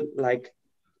they could like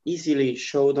easily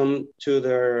show them to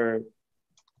their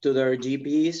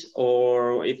GPs,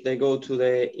 or if they go to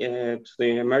the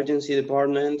emergency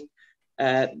department,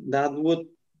 that would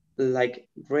like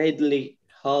greatly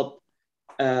help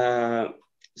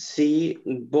see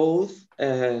both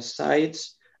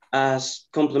sides as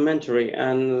complementary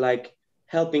and like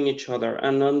helping each other,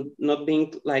 and not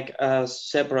being like a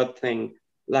separate thing.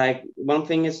 Like one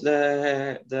thing is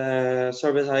the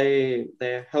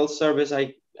health service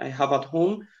I have at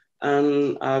home,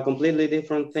 and a completely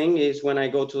different thing is when I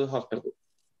go to the hospital.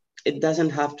 It doesn't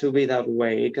have to be that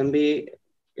way. It can be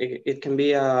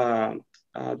a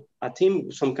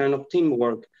team, some kind of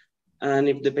teamwork. And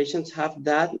if the patients have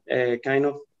that kind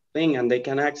of thing and they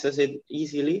can access it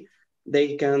easily,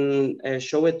 they can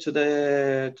show it to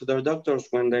their doctors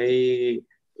when they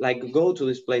like go to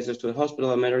these places, to the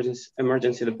hospital,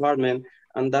 emergency department,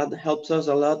 and that helps us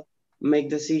a lot make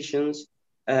decisions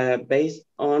based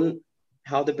on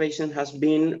how the patient has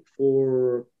been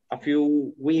for a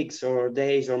few weeks or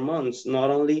days or months,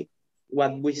 not only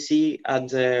what we see at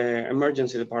the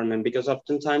emergency department, because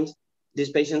oftentimes these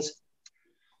patients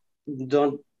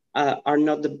are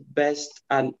not the best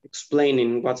at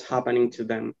explaining what's happening to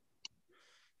them.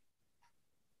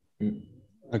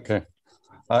 Okay.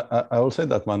 I will say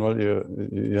that, Manuel,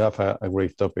 you have a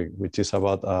great topic, which is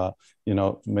about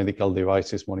medical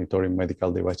devices, monitoring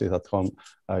medical devices at home,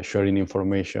 sharing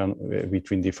information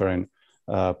between different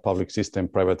public system,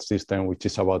 private system, which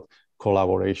is about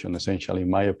collaboration. Essentially, in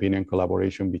my opinion,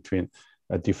 collaboration between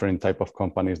different type of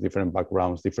companies, different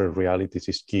backgrounds, different realities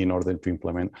is key in order to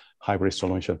implement hybrid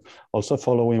solution. Also,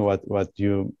 following what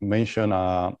you mentioned,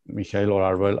 Michael or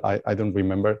Arbel, I don't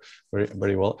remember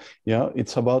very well. Yeah,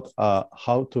 it's about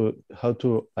how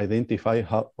to identify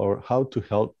how to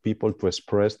help people to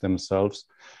express themselves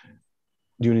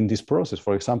during this process.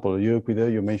 For example,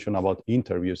 you mentioned about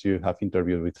interviews. You have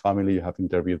interviews with family, you have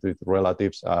interviews with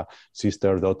relatives,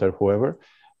 sister, daughter, whoever.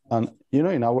 And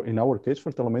in our case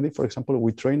for Telemedi, for example,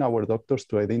 we train our doctors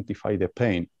to identify the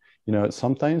pain.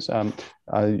 Sometimes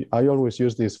I always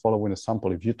use this following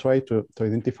example. If you try to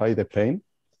identify the pain,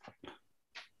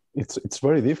 it's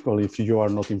very difficult if you are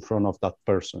not in front of that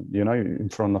person, in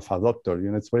front of a doctor.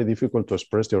 It's very difficult to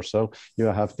express yourself. You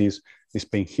have this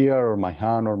pain here, or my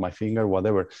hand, or my finger,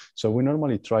 whatever. So we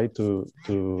normally try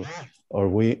or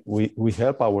we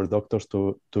help our doctors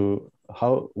to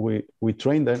how we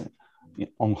train them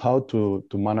on how to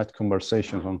manage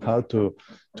conversations, on how to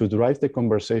drive the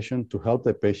conversation to help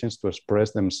the patients to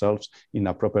express themselves in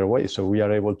a proper way. So we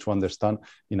are able to understand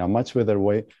in a much better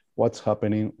way what's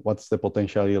happening, what's the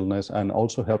potential illness, and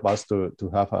also help us to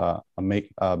have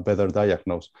make a better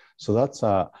diagnosis. So that's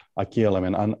a key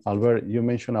element. And Albert, you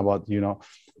mentioned about,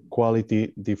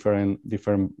 quality, different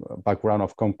background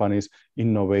of companies,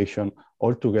 innovation,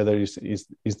 all together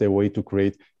is the way to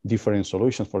create different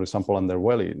solutions. For example, under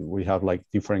Weli, we have like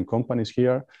different companies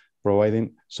here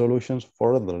providing solutions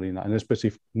for elderly in a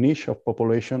specific niche of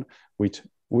population, which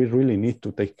we really need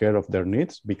to take care of their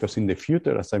needs, because in the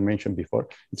future, as I mentioned before,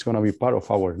 it's going to be part of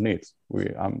our needs.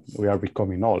 We are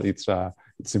becoming old.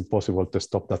 It's impossible to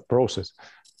stop that process.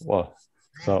 Well,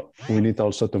 so we need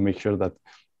also to make sure that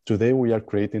today we are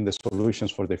creating the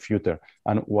solutions for the future.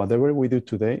 And whatever we do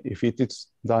today, if it is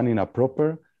done in a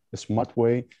proper, smart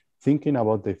way, thinking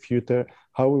about the future,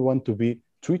 how we want to be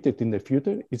treated in the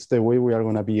future, it's the way we are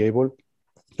going to be able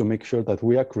to make sure that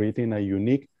we are creating a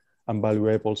unique and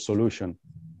valuable solution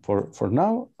for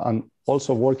now, and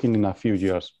also working in a few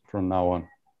years from now on.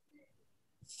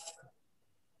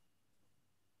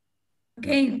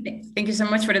 Okay, thank you so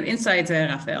much for that insight,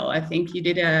 Rafael. I think you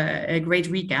did a great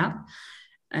recap.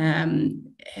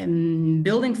 And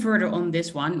building further on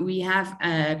this one, we have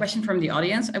a question from the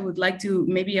audience. I would like to,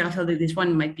 maybe Rafael, this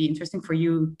one might be interesting for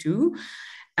you too.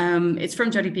 It's from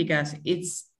Jody Picas.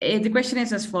 The question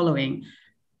is as following.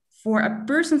 For a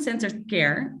person-centered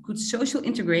care, could social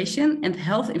integration and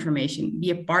health information be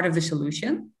a part of the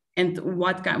solution? And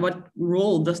what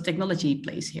role does technology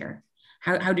plays here?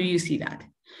 How do you see that?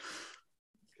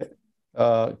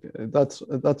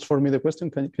 That's for me the question.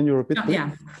 Can you repeat? Oh,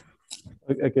 yeah.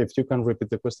 Okay, if you can repeat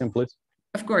the question, please.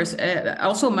 Of course.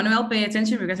 Also, Manuel, pay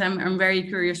attention, because I'm very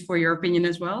curious for your opinion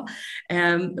as well.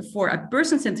 For a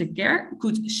person-centered care,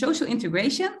 could social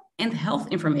integration and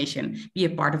health information be a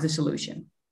part of the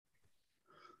solution?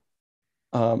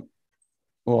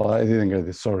 Well, I didn't get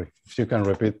it. Sorry. If you can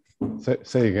repeat,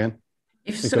 say again.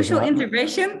 If social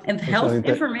integration and health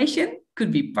information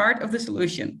could be part of the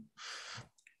solution.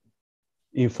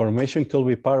 information could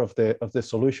be part of the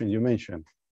solution you mentioned?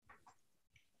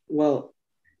 Well,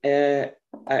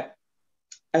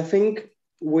 I think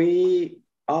we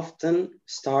often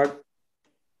start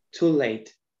too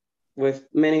late with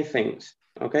many things,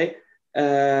 okay?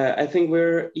 I think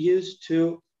we're used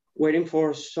to waiting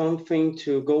for something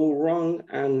to go wrong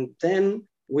and then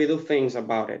we do things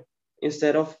about it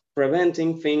instead of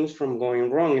preventing things from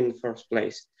going wrong in the first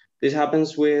place. This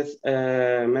happens with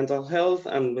mental health,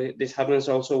 and this happens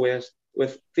also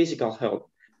with physical health.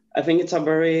 I think it's a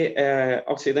very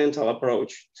Occidental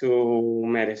approach to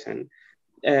medicine,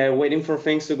 waiting for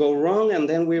things to go wrong and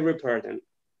then we repair them.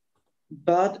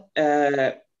 But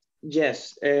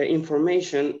yes,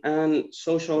 information and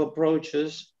social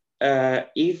approaches,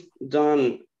 if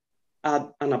done at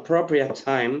an appropriate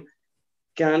time,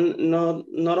 can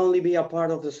not only be a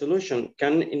part of the solution,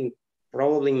 can in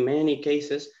probably many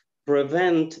cases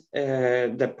prevent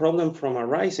the problem from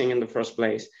arising in the first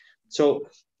place. So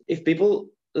if people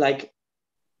like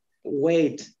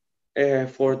wait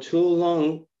for too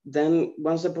long, then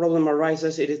once the problem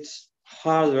arises, it is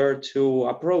harder to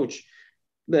approach.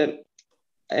 But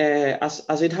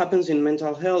as it happens in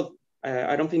mental health,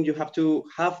 I don't think you have to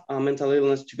have a mental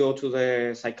illness to go to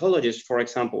the psychologist, for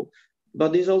example.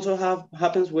 But this also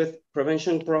happens with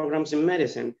prevention programs in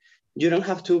medicine. You don't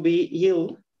have to be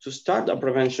ill to start a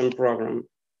prevention program.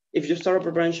 If you start a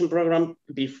prevention program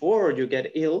before you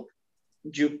get ill,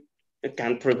 you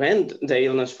can prevent the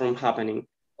illness from happening.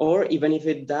 Or even if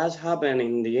it does happen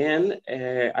in the end,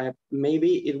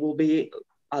 maybe it will be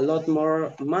a lot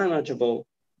more manageable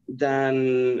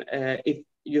than if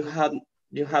you hadn't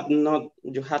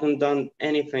done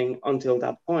anything until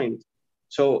that point.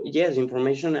 So yes,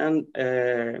 information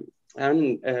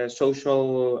and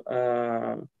social.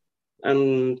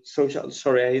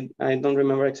 Sorry, I don't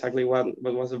remember exactly what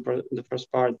was the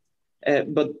first part,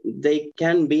 but they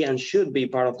can be and should be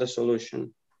part of the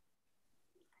solution.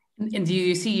 And do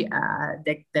you see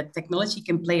that technology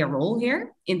can play a role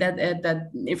here in that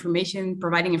information,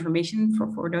 providing information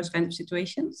for those kind of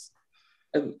situations?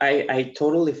 I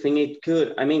totally think it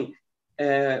could. I mean,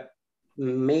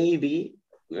 maybe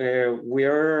we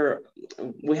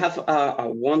have a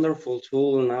wonderful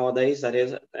tool nowadays that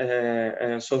is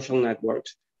social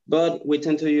networks, but we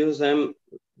tend to use them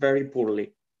very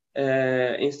poorly.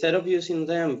 Instead of using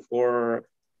them for,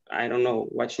 I don't know,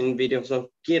 watching videos of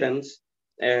kittens,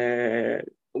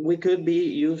 we could be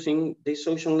using these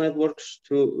social networks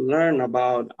to learn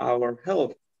about our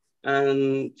health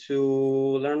and to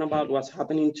learn about what's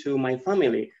happening to my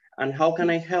family and how can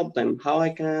I help them, how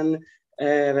I can,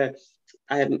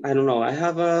 I don't know,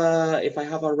 if I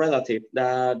have a relative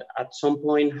that at some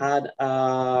point had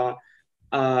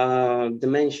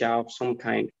dementia of some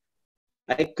kind,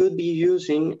 I could be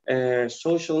using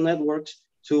social networks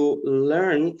to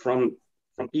learn from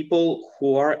people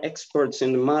who are experts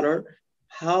in the matter,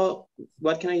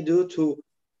 what can I do to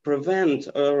prevent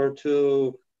or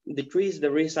to decrease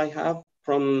the risk I have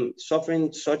from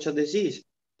suffering such a disease.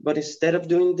 But instead of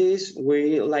doing this,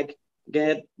 we like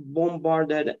get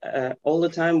bombarded all the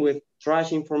time with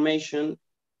trash information,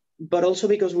 but also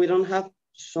because we don't have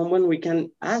someone we can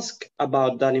ask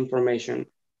about that information.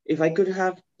 If I could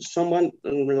have someone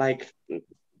like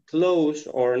close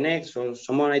or next or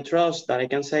someone I trust that I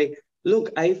can say,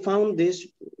 look, I found this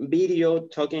video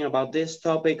talking about this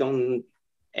topic on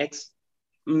X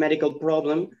medical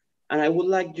problem, and I would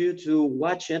like you to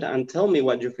watch it and tell me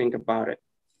what you think about it.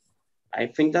 I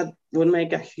think that would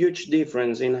make a huge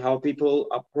difference in how people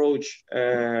approach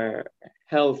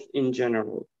health in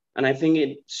general. And I think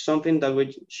it's something that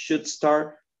we should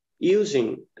start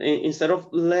using instead of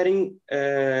letting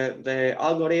the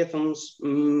algorithms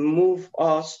move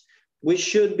us. We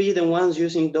should be the ones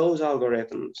using those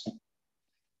algorithms.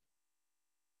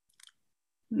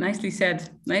 Nicely said.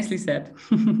 Nicely said.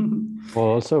 Well,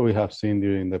 also we have seen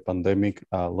during the pandemic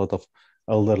a lot of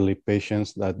elderly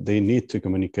patients that they need to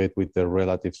communicate with their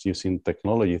relatives using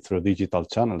technology through digital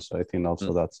channels. I think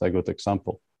also that's a good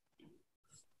example.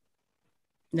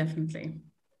 Definitely.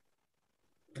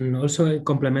 And also a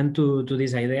complement to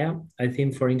this idea, I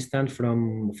think, for instance,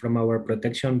 from our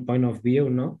protection point of view,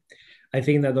 no, I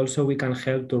think that also we can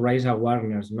help to raise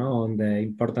awareness, no, on the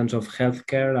importance of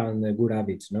healthcare and the good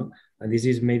habits, no, and this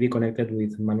is maybe connected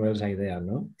with Manuel's idea,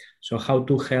 no. So how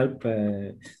to help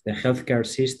the healthcare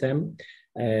system,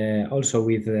 also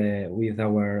with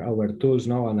our tools,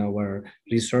 no, and our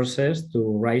resources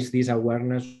to raise this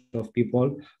awareness of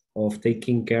people of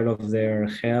taking care of their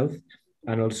health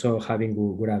and also having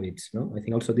good habits, no. I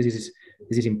think also this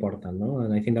is important, no,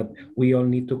 and I think that we all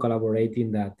need to collaborate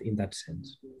in that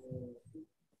sense.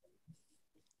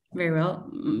 Very well.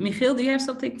 Michiel, do you have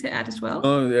something to add as well?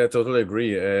 Oh, yeah, I totally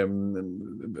agree.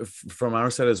 From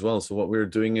our side as well. So what we're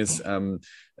doing is from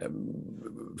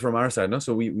our side, no.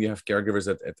 So we have caregivers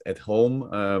at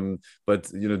home, but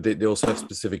they also have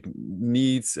specific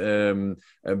needs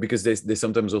because they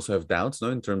sometimes also have doubts, no,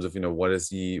 in terms of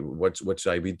what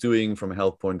should I be doing from a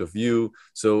health point of view.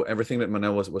 So everything that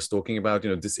Manel was talking about,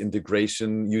 this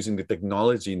integration using the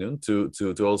technology, to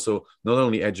also not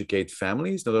only educate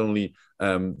families, not only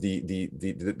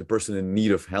the person in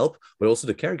need of help, but also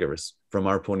the caregivers from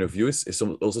our point of view is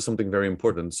also something very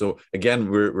important. So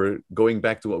again, we're going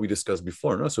back to what we discussed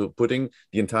before, no? So putting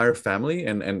the entire family,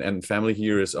 and family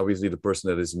here is obviously the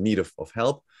person that is in need of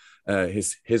help,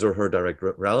 his or her direct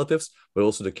relatives, but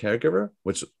also the caregiver,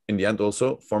 which in the end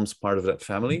also forms part of that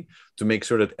family, to make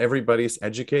sure that everybody is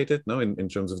educated, no, in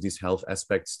terms of these health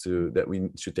aspects that we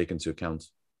should take into account.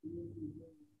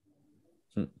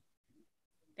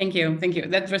 Thank you.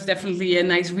 That was definitely a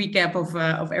nice recap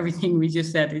of everything we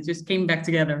just said. It just came back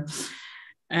together.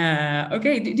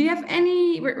 Okay, do you have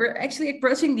any, we're actually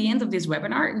approaching the end of this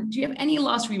webinar. Do you have any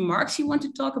last remarks you want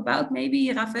to talk about?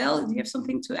 Maybe Rafael, do you have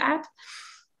something to add?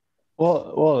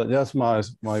 Well, just my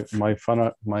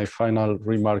final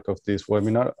remark of this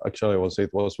webinar. Actually, I will say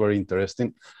it was very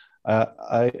interesting.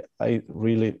 I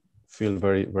really feel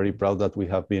very, very proud that we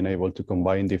have been able to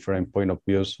combine different point of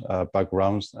views,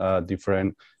 backgrounds,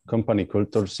 different company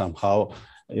cultures somehow,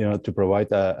 to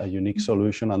provide a unique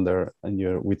solution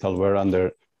with Albert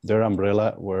under their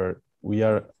umbrella, where we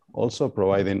are also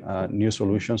providing new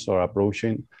solutions or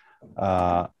approaching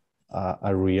a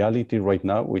reality right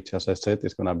now, which, as I said,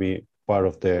 is going to be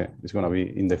it's going to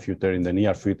be in the future, in the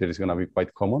near future, is going to be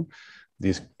quite common.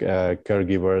 These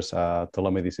caregivers,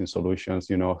 telemedicine solutions,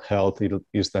 health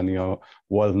is the new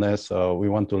wellness. We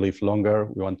want to live longer,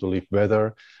 we want to live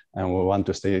better, and we want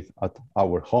to stay at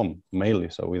our home mainly.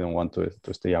 So we don't want to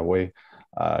stay away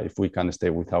if we can stay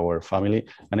with our family.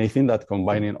 And I think that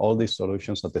combining all these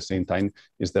solutions at the same time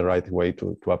is the right way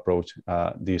to approach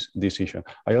this issue.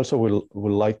 I also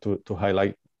would like to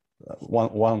highlight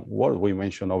one word we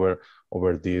mentioned over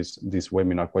this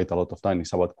webinar quite a lot of time.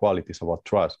 Is about quality, it's about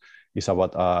trust, it's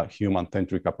about a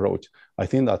human-centric approach. I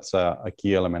think that's a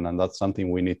key element, and that's something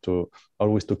we need to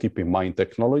always to keep in mind.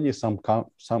 Technology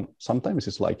sometimes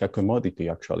it's like a commodity.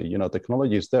 Actually,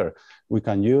 technology is there. We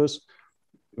can use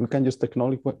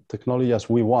technology as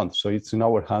we want. So it's in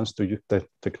our hands to use the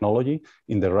technology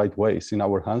in the right way. It's in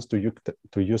our hands to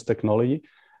use technology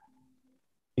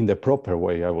in the proper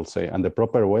way, I will say. And the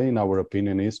proper way, in our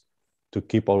opinion, is to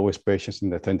keep always patients in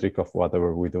the centric of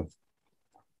whatever we do.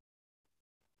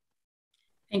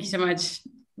 Thank you so much.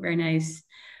 Very nice.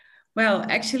 Well,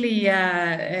 actually,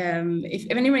 if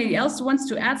anybody else wants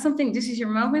to add something, this is your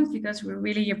moment, because we're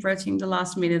really approaching the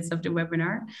last minutes of the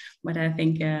webinar. But I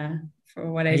think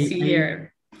for what I see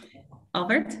here,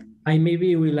 Albert? I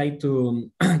maybe would like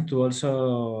to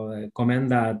also comment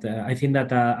that I think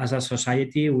that as a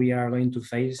society, we are going to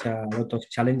face a lot of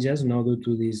challenges due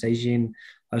to this aging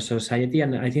society.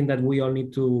 And I think that we all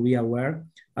need to be aware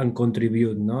and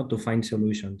contribute to find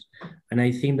solutions. And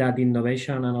I think that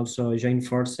innovation and also join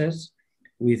forces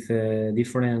with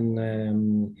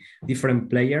different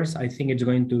players, I think it's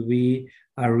going to be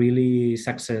a really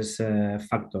success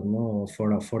factor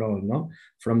for all,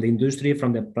 from the industry,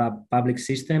 from the public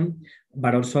system,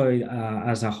 but also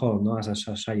as a whole, as a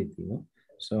society.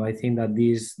 So I think that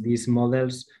these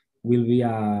models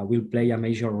will play a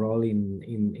major role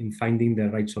in finding the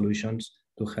right solutions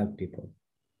to help people.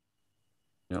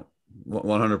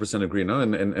 100% agree.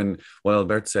 And what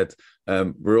Albert said,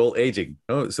 we're all aging,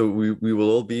 so we will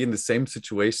all be in the same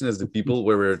situation as the people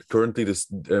where we're currently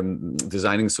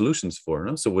designing solutions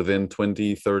for. So within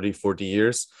 20, 30, 40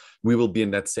 years, we will be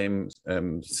in that same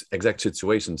exact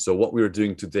situation. So what we're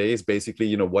doing today is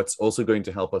basically, what's also going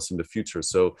to help us in the future.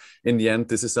 So in the end,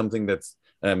 this is something that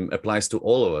applies to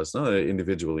all of us,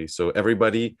 individually. So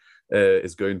everybody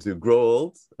is going to grow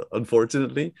old,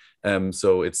 unfortunately.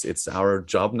 So it's our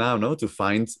job now, to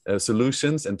find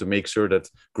solutions and to make sure that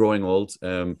growing old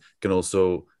can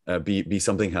also be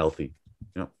something healthy.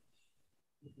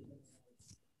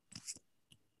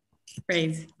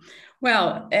 Great.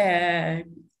 Well,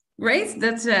 great.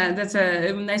 That's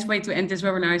a nice way to end this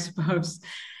webinar, I suppose.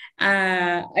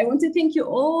 I want to thank you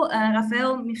all,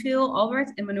 Rafael, Michiel, Albert,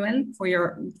 and Manuel, for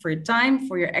your time,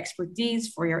 for your expertise,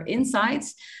 for your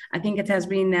insights. I think it has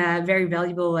been very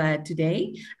valuable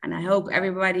today, and I hope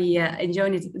everybody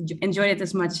enjoyed it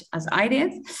as much as I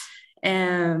did.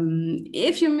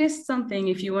 If you missed something,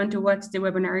 if you want to watch the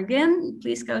webinar again,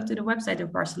 please go to the website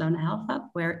of Barcelona Health Hub,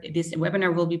 where this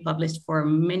webinar will be published for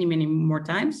many, many more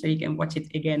times. So you can watch it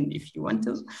again if you want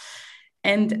to.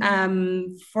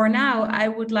 And for now, I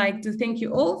would like to thank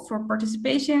you all for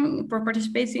participating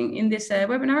in this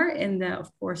webinar, and of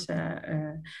course,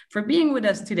 for being with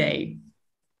us today.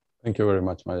 Thank you very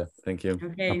much, Maya. Thank you.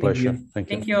 Okay. A pleasure. Thank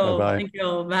you. Thank you all. Bye-bye. Thank you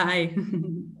all. Bye.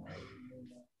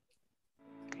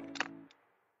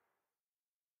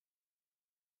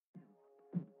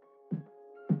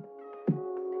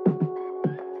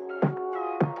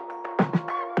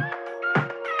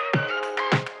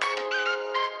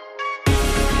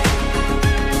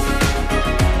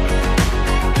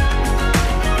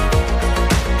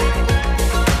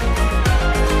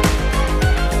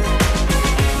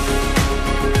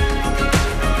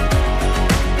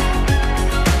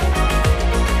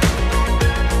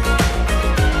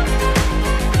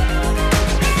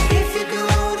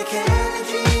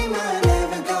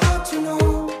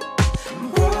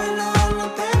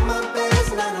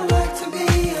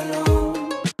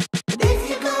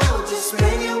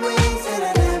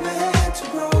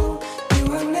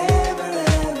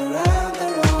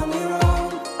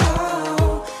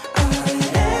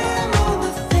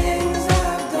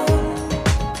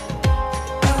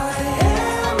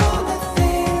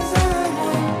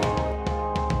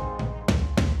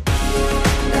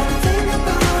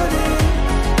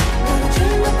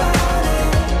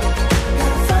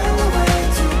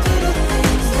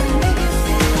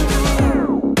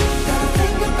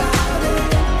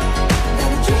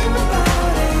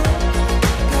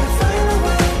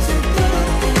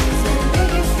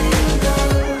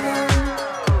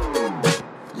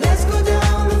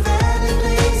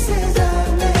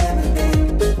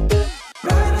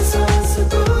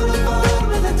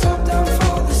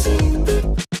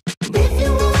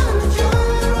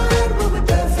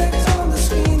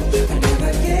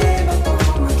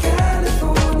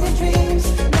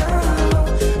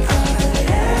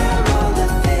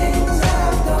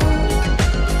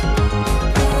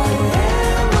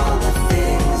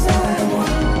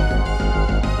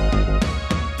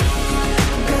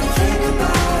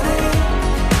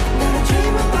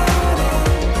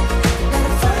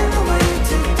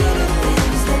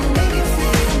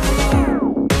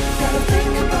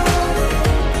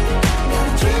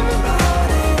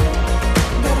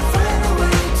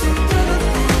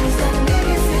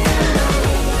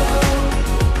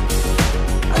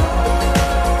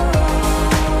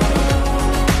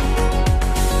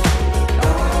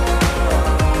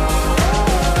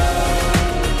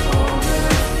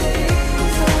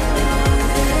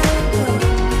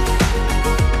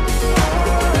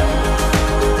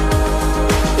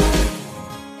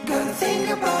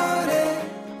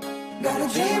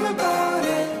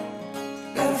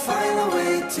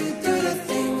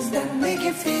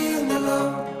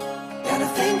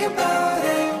 think about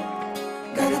it,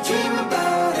 gotta dream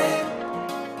about it,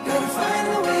 gotta find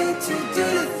a way to do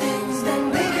the things